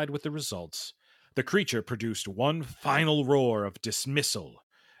satisfied with the results, the creature produced one final roar of dismissal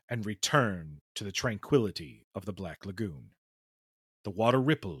and returned to the tranquility of the Black Lagoon. The water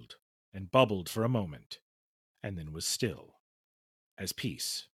rippled and bubbled for a moment, and then was still, as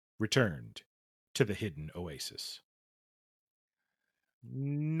peace returned to the hidden oasis.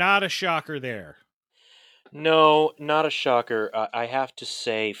 Not a shocker there. No, not a shocker. I have to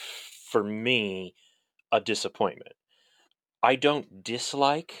say, for me, a disappointment. I don't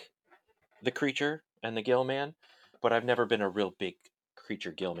dislike the creature and the Gill-Man, but I've never been a real big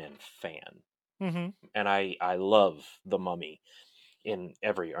creature Gill-Man fan. Mm-hmm. And I love the Mummy in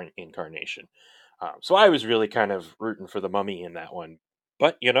every incarnation. So I was really kind of rooting for the Mummy in that one.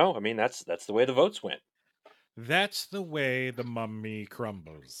 But, I mean, that's the way the votes went. That's the way the Mummy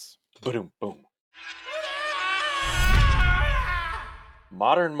crumbles. Boom, boom.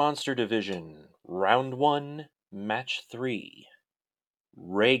 Modern Monster Division, Round 1, Match 3.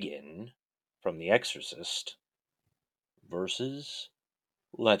 Regan from The Exorcist versus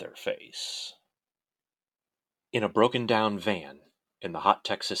Leatherface. In a broken down van, in the hot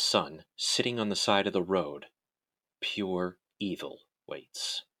Texas sun, sitting on the side of the road, pure evil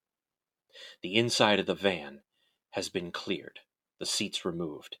waits. The inside of the van has been cleared, the seats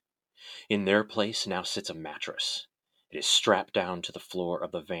removed. In their place now sits a mattress. It is strapped down to the floor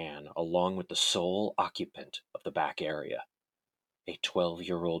of the van along with the sole occupant of the back area, a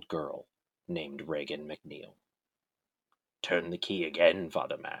 12-year-old girl named Regan MacNeil. Turn the key again,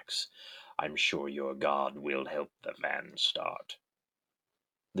 Father Max. I'm sure your God will help the van start.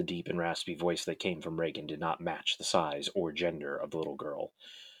 The deep and raspy voice that came from Regan did not match the size or gender of the little girl.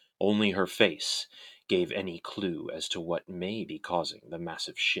 Only her face gave any clue as to what may be causing the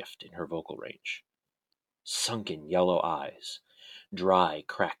massive shift in her vocal range. Sunken yellow eyes, dry,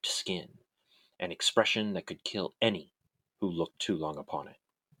 cracked skin, an expression that could kill any who looked too long upon it.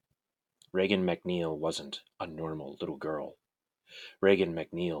 Regan MacNeil wasn't a normal little girl. Regan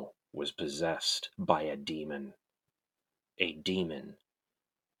MacNeil was possessed by a demon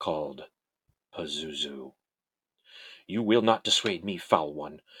called Pazuzu. You will not dissuade me, foul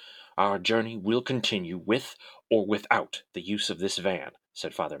one. Our journey will continue with or without the use of this van,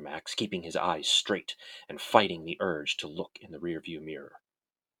 said Father Max, keeping his eyes straight and fighting the urge to look in the rearview mirror.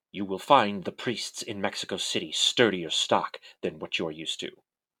 You will find the priests in Mexico City sturdier stock than what you're used to.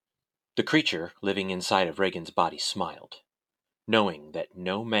 The creature living inside of Regan's body smiled, knowing that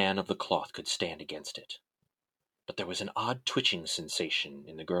no man of the cloth could stand against it. But there was an odd twitching sensation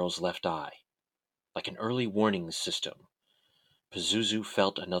in the girl's left eye, like an early warning system. Pazuzu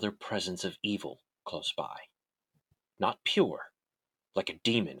felt another presence of evil close by. Not pure, like a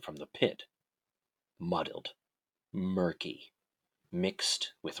demon from the pit. Muddled, murky,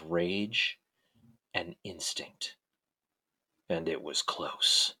 mixed with rage and instinct. And it was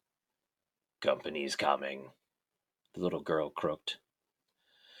close. Company's coming, the little girl croaked.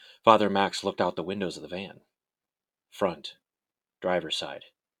 Father Max looked out the windows of the van. Front, driver's side,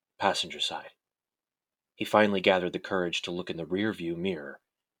 passenger side. He finally gathered the courage to look in the rearview mirror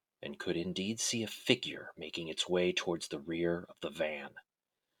and could indeed see a figure making its way towards the rear of the van.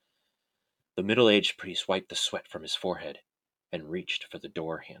 The middle-aged priest wiped the sweat from his forehead and reached for the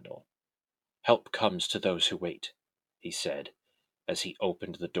door handle. Help comes to those who wait, he said, as he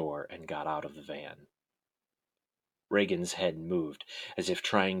opened the door and got out of the van. Regan's head moved, as if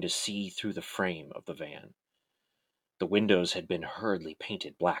trying to see through the frame of the van. The windows had been hurriedly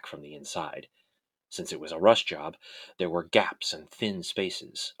painted black from the inside. Since it was a rush job, there were gaps and thin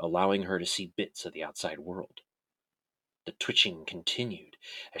spaces, allowing her to see bits of the outside world. The twitching continued,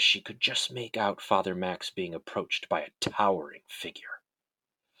 as she could just make out Father Max being approached by a towering figure.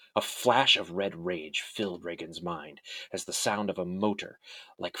 A flash of red rage filled Regan's mind as the sound of a motor,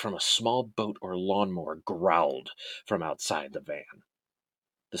 like from a small boat or lawnmower, growled from outside the van.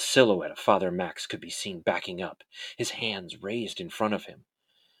 The silhouette of Father Max could be seen backing up, his hands raised in front of him.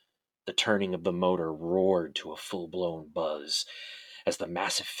 The turning of the motor roared to a full-blown buzz as the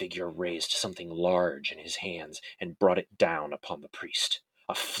massive figure raised something large in his hands and brought it down upon the priest.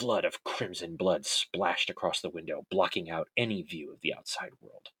 A flood of crimson blood splashed across the window, blocking out any view of the outside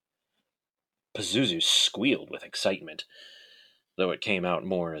world. Pazuzu squealed with excitement, though it came out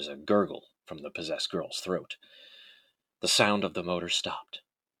more as a gurgle from the possessed girl's throat. The sound of the motor stopped.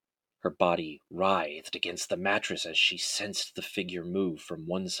 Her body writhed against the mattress as she sensed the figure move from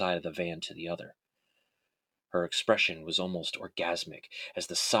one side of the van to the other. Her expression was almost orgasmic as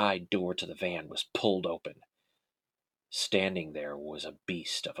the side door to the van was pulled open. Standing there was a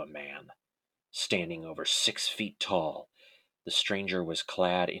beast of a man, standing over 6 feet tall. The stranger was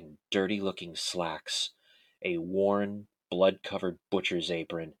clad in dirty-looking slacks, a worn, blood-covered butcher's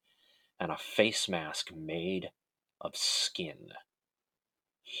apron, and a face mask made of skin.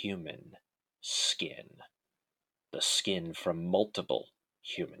 Human skin. The skin from multiple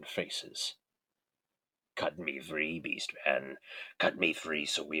human faces. Cut me free, beast man. Cut me free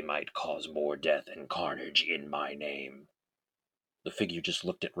so we might cause more death and carnage in my name. The figure just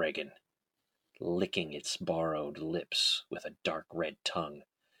looked at Regan, licking its borrowed lips with a dark red tongue.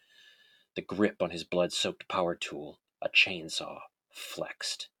 The grip on his blood-soaked power tool, a chainsaw,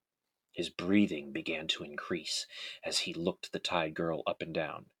 flexed. His breathing began to increase as he looked the Tide girl up and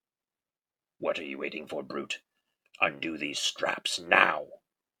down. What are you waiting for, brute? Undo these straps now.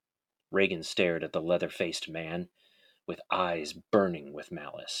 Reagan stared at the leather-faced man with eyes burning with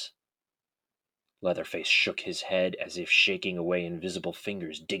malice. Leatherface shook his head as if shaking away invisible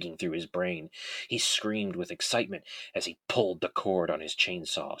fingers digging through his brain. He screamed with excitement as he pulled the cord on his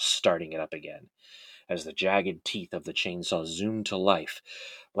chainsaw, starting it up again. As the jagged teeth of the chainsaw zoomed to life,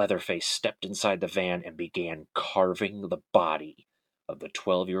 Leatherface stepped inside the van and began carving the body of the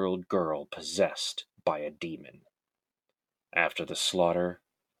 12-year-old girl possessed by a demon. After the slaughter,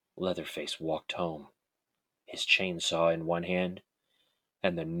 Leatherface walked home, his chainsaw in one hand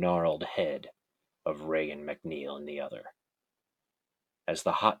and the gnarled head of Reagan MacNeil in the other. As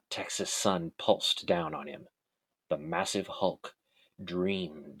the hot Texas sun pulsed down on him, the massive hulk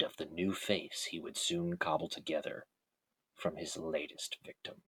dreamed of the new face he would soon cobble together from his latest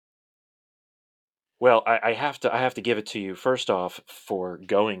victim. Well, I have to give it to you first off for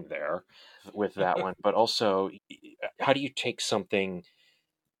going there with that one, but also, how do you take something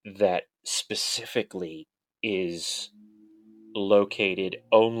that specifically is located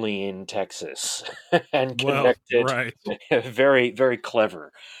only in Texas and connected? Well, right. Very, very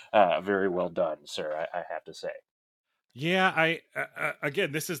clever. Very well done, sir, I have to say. Yeah,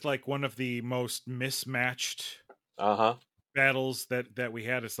 again, this is like one of the most mismatched battles that we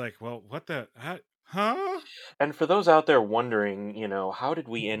had. It's like, well, what the... Huh? And for those out there wondering, how did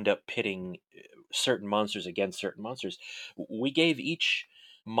we end up pitting certain monsters against certain monsters? We gave each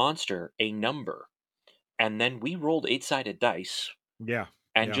monster a number, and then we rolled 8-sided dice. Yeah.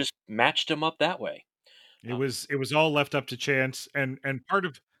 And just matched them up that way. It was all left up to chance, and part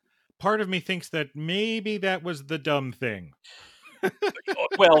of me thinks that maybe that was the dumb thing.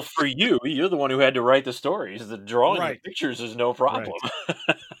 Well, for you, you're the one who had to write the stories. The drawing of pictures is no problem.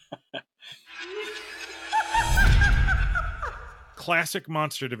 Right. Classic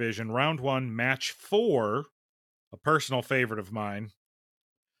Monster Division, Round 1, Match 4, a personal favorite of mine,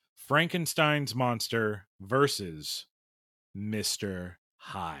 Frankenstein's Monster versus Mr.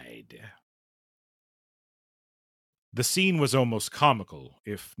 Hyde. The scene was almost comical,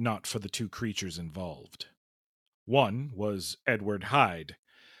 if not for the two creatures involved. One was Edward Hyde,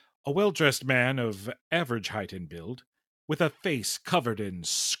 a well-dressed man of average height and build, with a face covered in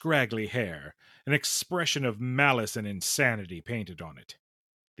scraggly hair, an expression of malice and insanity painted on it.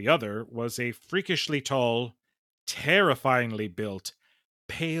 The other was a freakishly tall, terrifyingly built,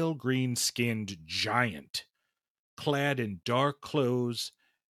 pale green-skinned giant, clad in dark clothes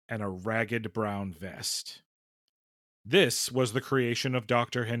and a ragged brown vest. This was the creation of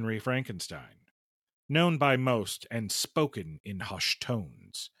Dr. Henry Frankenstein, known by most and spoken in hushed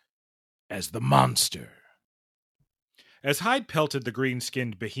tones as the Monster. As Hyde pelted the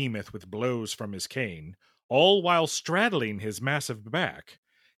green-skinned behemoth with blows from his cane, all while straddling his massive back,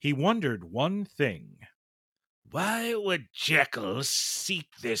 he wondered one thing. Why would Jekyll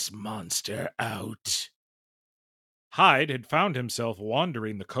seek this monster out? Hyde had found himself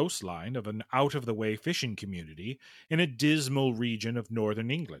wandering the coastline of an out-of-the-way fishing community in a dismal region of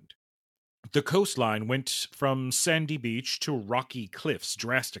northern England. The coastline went from sandy beach to rocky cliffs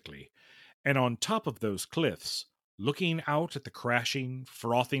drastically, and on top of those cliffs, looking out at the crashing,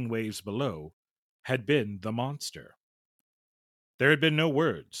 frothing waves below, had been the monster. There had been no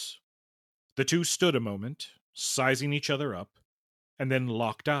words. The two stood a moment, sizing each other up, and then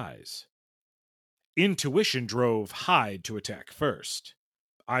locked eyes. Intuition drove Hyde to attack first.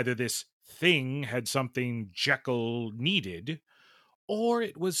 Either this thing had something Jekyll needed, or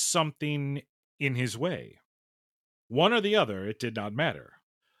it was something in his way. One or the other, it did not matter.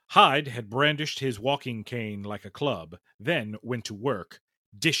 Hyde had brandished his walking cane like a club, then went to work,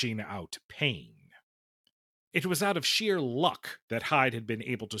 dishing out pain. It was out of sheer luck that Hyde had been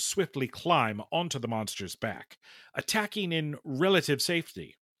able to swiftly climb onto the monster's back, attacking in relative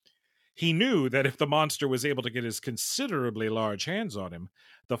safety. He knew that if the monster was able to get his considerably large hands on him,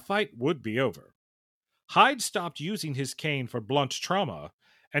 the fight would be over. Hyde stopped using his cane for blunt trauma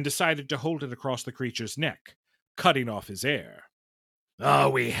and decided to hold it across the creature's neck, cutting off his air.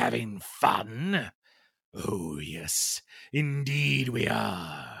 Are we having fun? Oh, yes, indeed we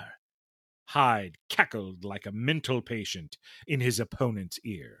are. Hyde cackled like a mental patient in his opponent's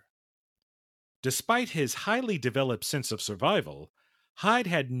ear. Despite his highly developed sense of survival, Hyde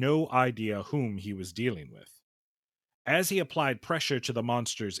had no idea whom he was dealing with. As he applied pressure to the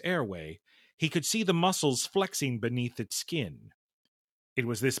monster's airway, he could see the muscles flexing beneath its skin. It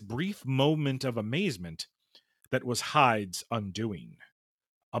was this brief moment of amazement that was Hyde's undoing.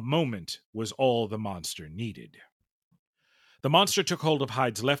 A moment was all the monster needed. The monster took hold of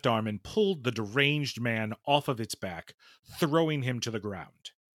Hyde's left arm and pulled the deranged man off of its back, throwing him to the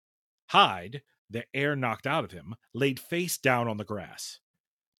ground. Hyde, the air knocked out of him, laid face down on the grass.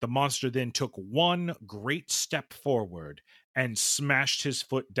 The monster then took one great step forward and smashed his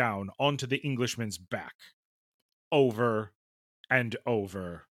foot down onto the Englishman's back. Over and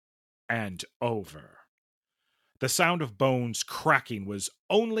over and over. The sound of bones cracking was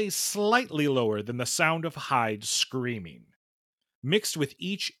only slightly lower than the sound of Hyde screaming. Mixed with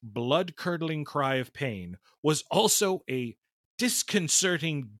each blood-curdling cry of pain was also a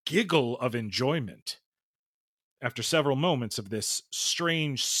disconcerting giggle of enjoyment. After several moments of this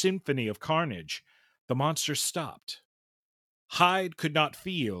strange symphony of carnage, the monster stopped. Hyde could not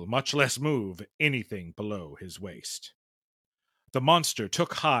feel, much less move, anything below his waist. The monster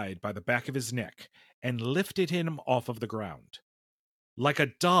took Hyde by the back of his neck and lifted him off of the ground. Like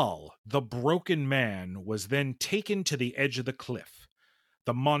a doll, the broken man was then taken to the edge of the cliff,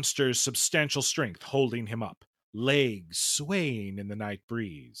 the monster's substantial strength holding him up, legs swaying in the night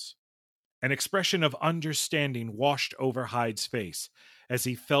breeze. An expression of understanding washed over Hyde's face as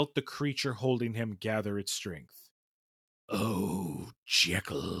he felt the creature holding him gather its strength. "Oh,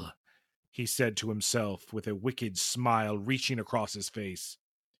 Jekyll," he said to himself with a wicked smile reaching across his face.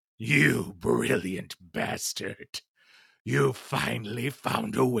 "You brilliant bastard. You finally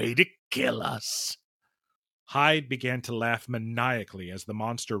found a way to kill us." Hyde began to laugh maniacally as the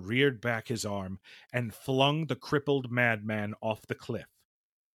monster reared back his arm and flung the crippled madman off the cliff.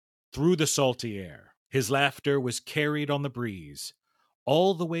 Through the salty air, his laughter was carried on the breeze,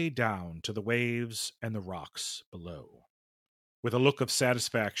 all the way down to the waves and the rocks below. With a look of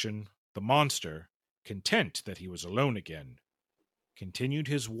satisfaction, the monster, content that he was alone again, continued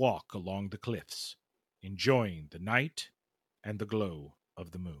his walk along the cliffs, enjoying the night and the glow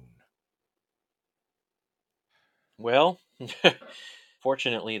of the moon. Well,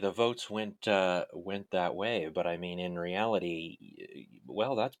 fortunately, the votes went that way. But I mean, in reality,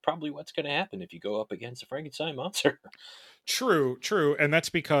 well, that's probably what's going to happen if you go up against a Frankenstein monster. True, and that's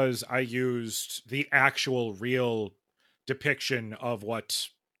because I used the actual, real depiction of what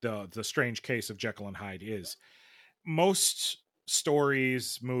the strange case of Jekyll and Hyde is. Most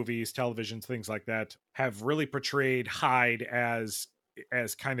stories, movies, televisions, things like that have really portrayed Hyde as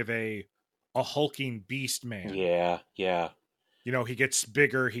kind of a hulking beast man. Yeah. You know, he gets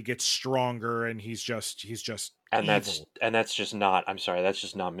bigger, he gets stronger, and he's just and evil. that's just not. I'm sorry, that's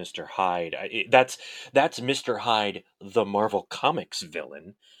just not Mr. Hyde. That's Mr. Hyde, the Marvel Comics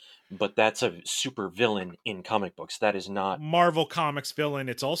villain, but that's a super villain in comic books. That is not Marvel Comics villain.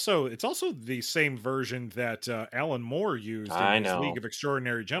 It's also the same version that Alan Moore used in his League of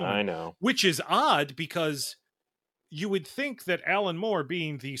Extraordinary Gentlemen. I know, which is odd because you would think that Alan Moore,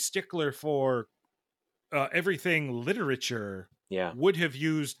 being the stickler for everything literature, would have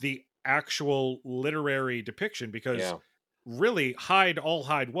used the actual literary depiction, because really all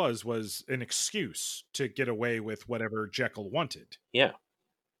Hyde was an excuse to get away with whatever Jekyll wanted. Yeah.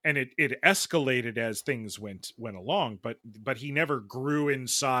 And it escalated as things went along, but he never grew in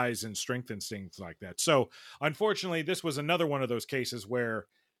size and strength and things like that. So unfortunately, this was another one of those cases where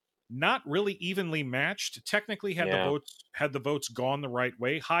not really evenly matched. Technically, had the votes gone the right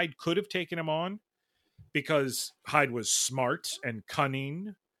way, Hyde could have taken him on, because Hyde was smart and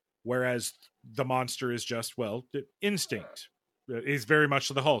cunning, whereas the monster is just, instinct. He's very much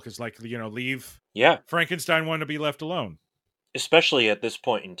the Hulk. It's like, leave Frankenstein wanted to be left alone. Especially at this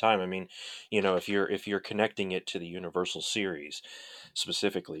point in time. I mean, if you're connecting it to the Universal series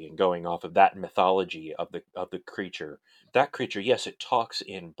specifically and going off of that mythology of the creature, that creature, yes, it talks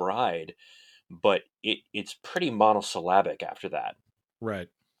in Bride, but it's pretty monosyllabic after that, right?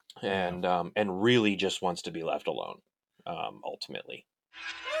 And really just wants to be left alone, ultimately.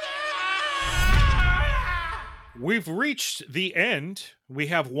 We've reached the end. We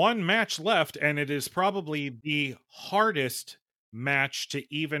have one match left, and it is probably the hardest match to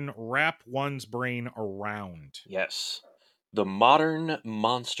even wrap one's brain around. Yes. The Modern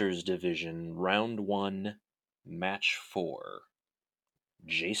Monsters Division, Round 1, Match 4.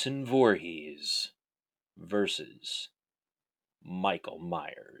 Jason Voorhees versus Michael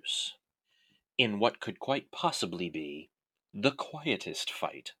Myers. In what could quite possibly be the quietest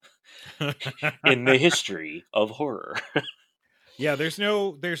fight in the history of horror. Yeah, there's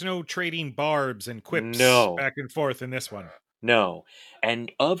no trading barbs and quips back and forth in this one. No.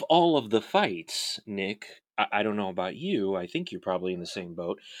 And of all of the fights, Nick, I don't know about you, I think you're probably in the same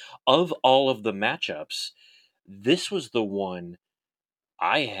boat. Of all of the matchups, this was the one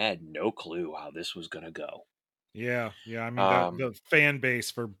I had no clue how this was going to go. Yeah. I mean, the fan base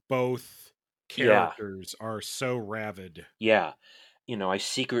for both characters are so rabid. Yeah. I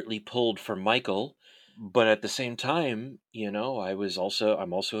secretly pulled for Michael But at the same time, I'm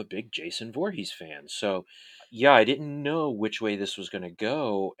also a big Jason Voorhees fan. So, yeah, I didn't know which way this was going to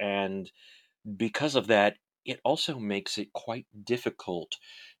go. And because of that, it also makes it quite difficult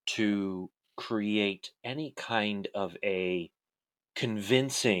to create any kind of a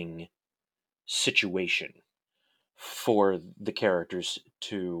convincing situation for the characters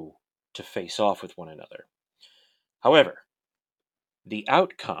to face off with one another. However, the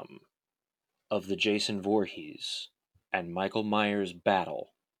outcome of the Jason Voorhees and Michael Myers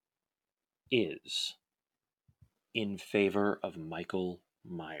battle is in favor of Michael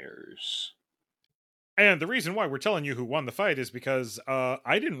Myers. And the reason why we're telling you who won the fight is because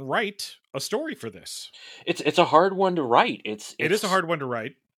I didn't write a story for this. It's a hard one to write. It is a hard one to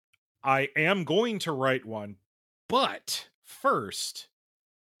write. I am going to write one, but first,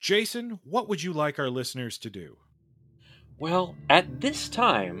 Jason, what would you like our listeners to do? Well, at this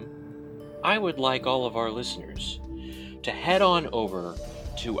time, I would like all of our listeners to head on over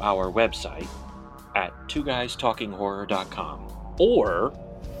to our website at twoguystalkinghorror.com or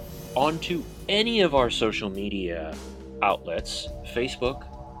onto any of our social media outlets, Facebook,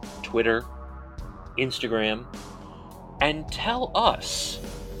 Twitter, Instagram, and tell us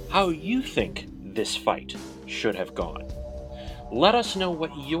how you think this fight should have gone. Let us know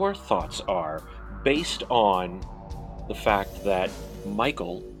what your thoughts are based on the fact that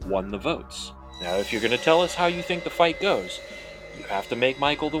Michael won the votes. Now, if you're going to tell us how you think the fight goes, you have to make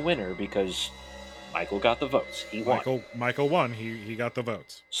Michael the winner because Michael got the votes. He won. Michael won. He got the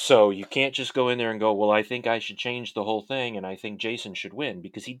votes. So you can't just go in there and go, well, I think I should change the whole thing and I think Jason should win,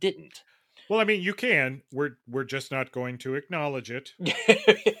 because he didn't. Well, I mean, you can. We're just not going to acknowledge it.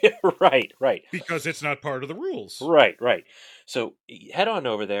 Right. Because it's not part of the rules. Right. So head on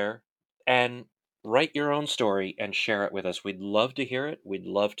over there and write your own story and share it with us. We'd love to hear it. We'd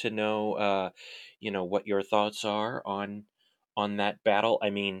love to know, what your thoughts are on that battle. I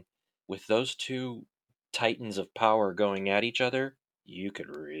mean, with those two titans of power going at each other, you could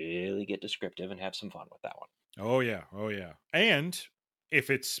really get descriptive and have some fun with that one. Oh yeah. And if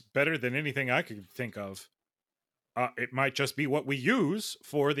it's better than anything I could think of, it might just be what we use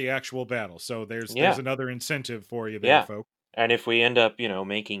for the actual battle. So there's another incentive for you there, folks. And if we end up,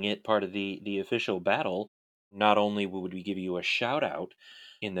 making it part of the official battle, not only would we give you a shout out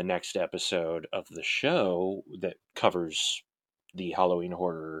in the next episode of the show that covers the Halloween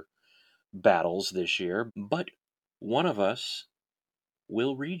horror battles this year, but one of us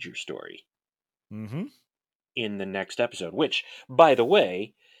will read your story in the next episode, which, by the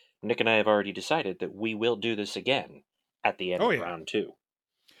way, Nick and I have already decided that we will do this again at the end of round 2.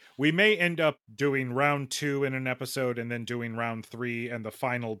 We may end up doing round 2 in an episode and then doing round 3 and the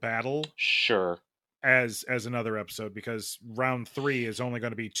final battle. Sure. As another episode, because round 3 is only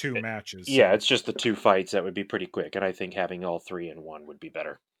going to be 2 matches. Yeah, it's just the 2 fights. That would be pretty quick, and I think having all 3 in one would be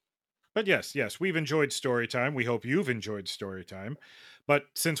better. But yes, we've enjoyed Storytime. We hope you've enjoyed Storytime. But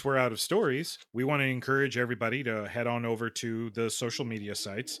since we're out of stories, we want to encourage everybody to head on over to the social media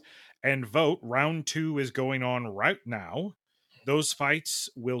sites and vote. Round 2 is going on right now. Those fights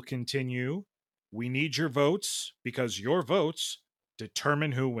will continue. We need your votes because your votes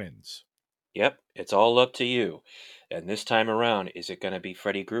determine who wins. Yep, it's all up to you. And this time around, is it going to be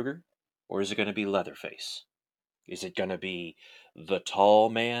Freddy Krueger or is it going to be Leatherface? Is it going to be the Tall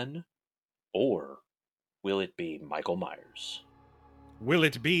Man or will it be Michael Myers? Will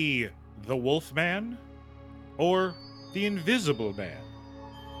it be the Wolfman or the Invisible Man?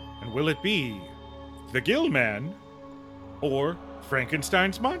 And will it be the Gill Man or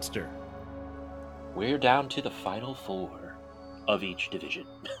Frankenstein's monster? We're down to the final 4 of each division.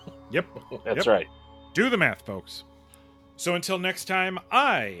 Yep. That's right. Do the math, folks. So until next time,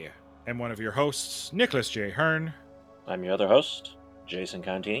 I am one of your hosts, Nicholas J. Hearn. I'm your other host, Jason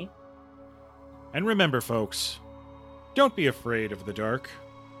Contini. And remember, folks, don't be afraid of the dark.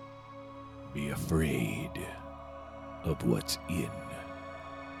 Be afraid of what's in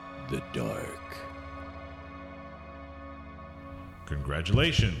the dark.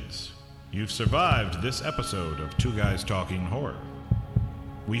 Congratulations. You've survived this episode of Two Guys Talking Horror.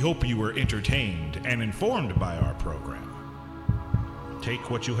 We hope you were entertained and informed by our program. Take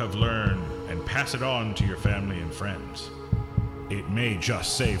what you have learned and pass it on to your family and friends. It may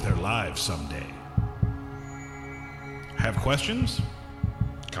just save their lives someday. Have questions?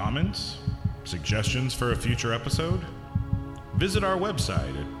 Comments? Suggestions for a future episode? Visit our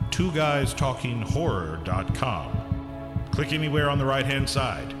website at twoguystalkinghorror.com. Click anywhere on the right-hand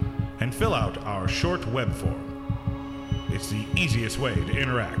side and fill out our short web form. It's the easiest way to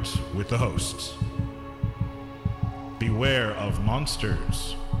interact with the hosts. Beware of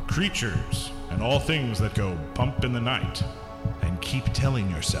monsters, creatures, and all things that go bump in the night. And keep telling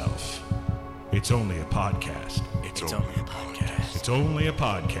yourself, it's only a podcast. It's only a podcast. It's only a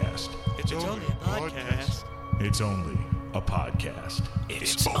podcast. It's only a podcast. It's only a podcast.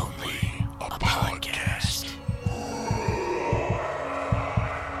 It's only a podcast.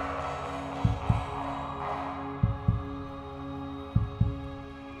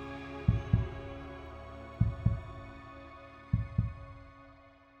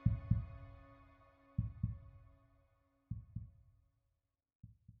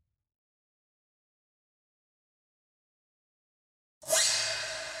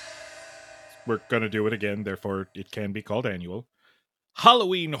 We're going to do it again, therefore it can be called annual.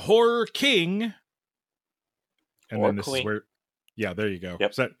 Halloween Horror King. And Or then this Queen. is where, yeah, there you go.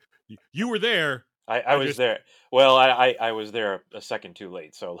 Yep. So you were there. I was just- there. Well, I was there a second too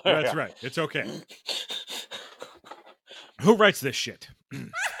late, so That's right. It's okay. Who writes this shit?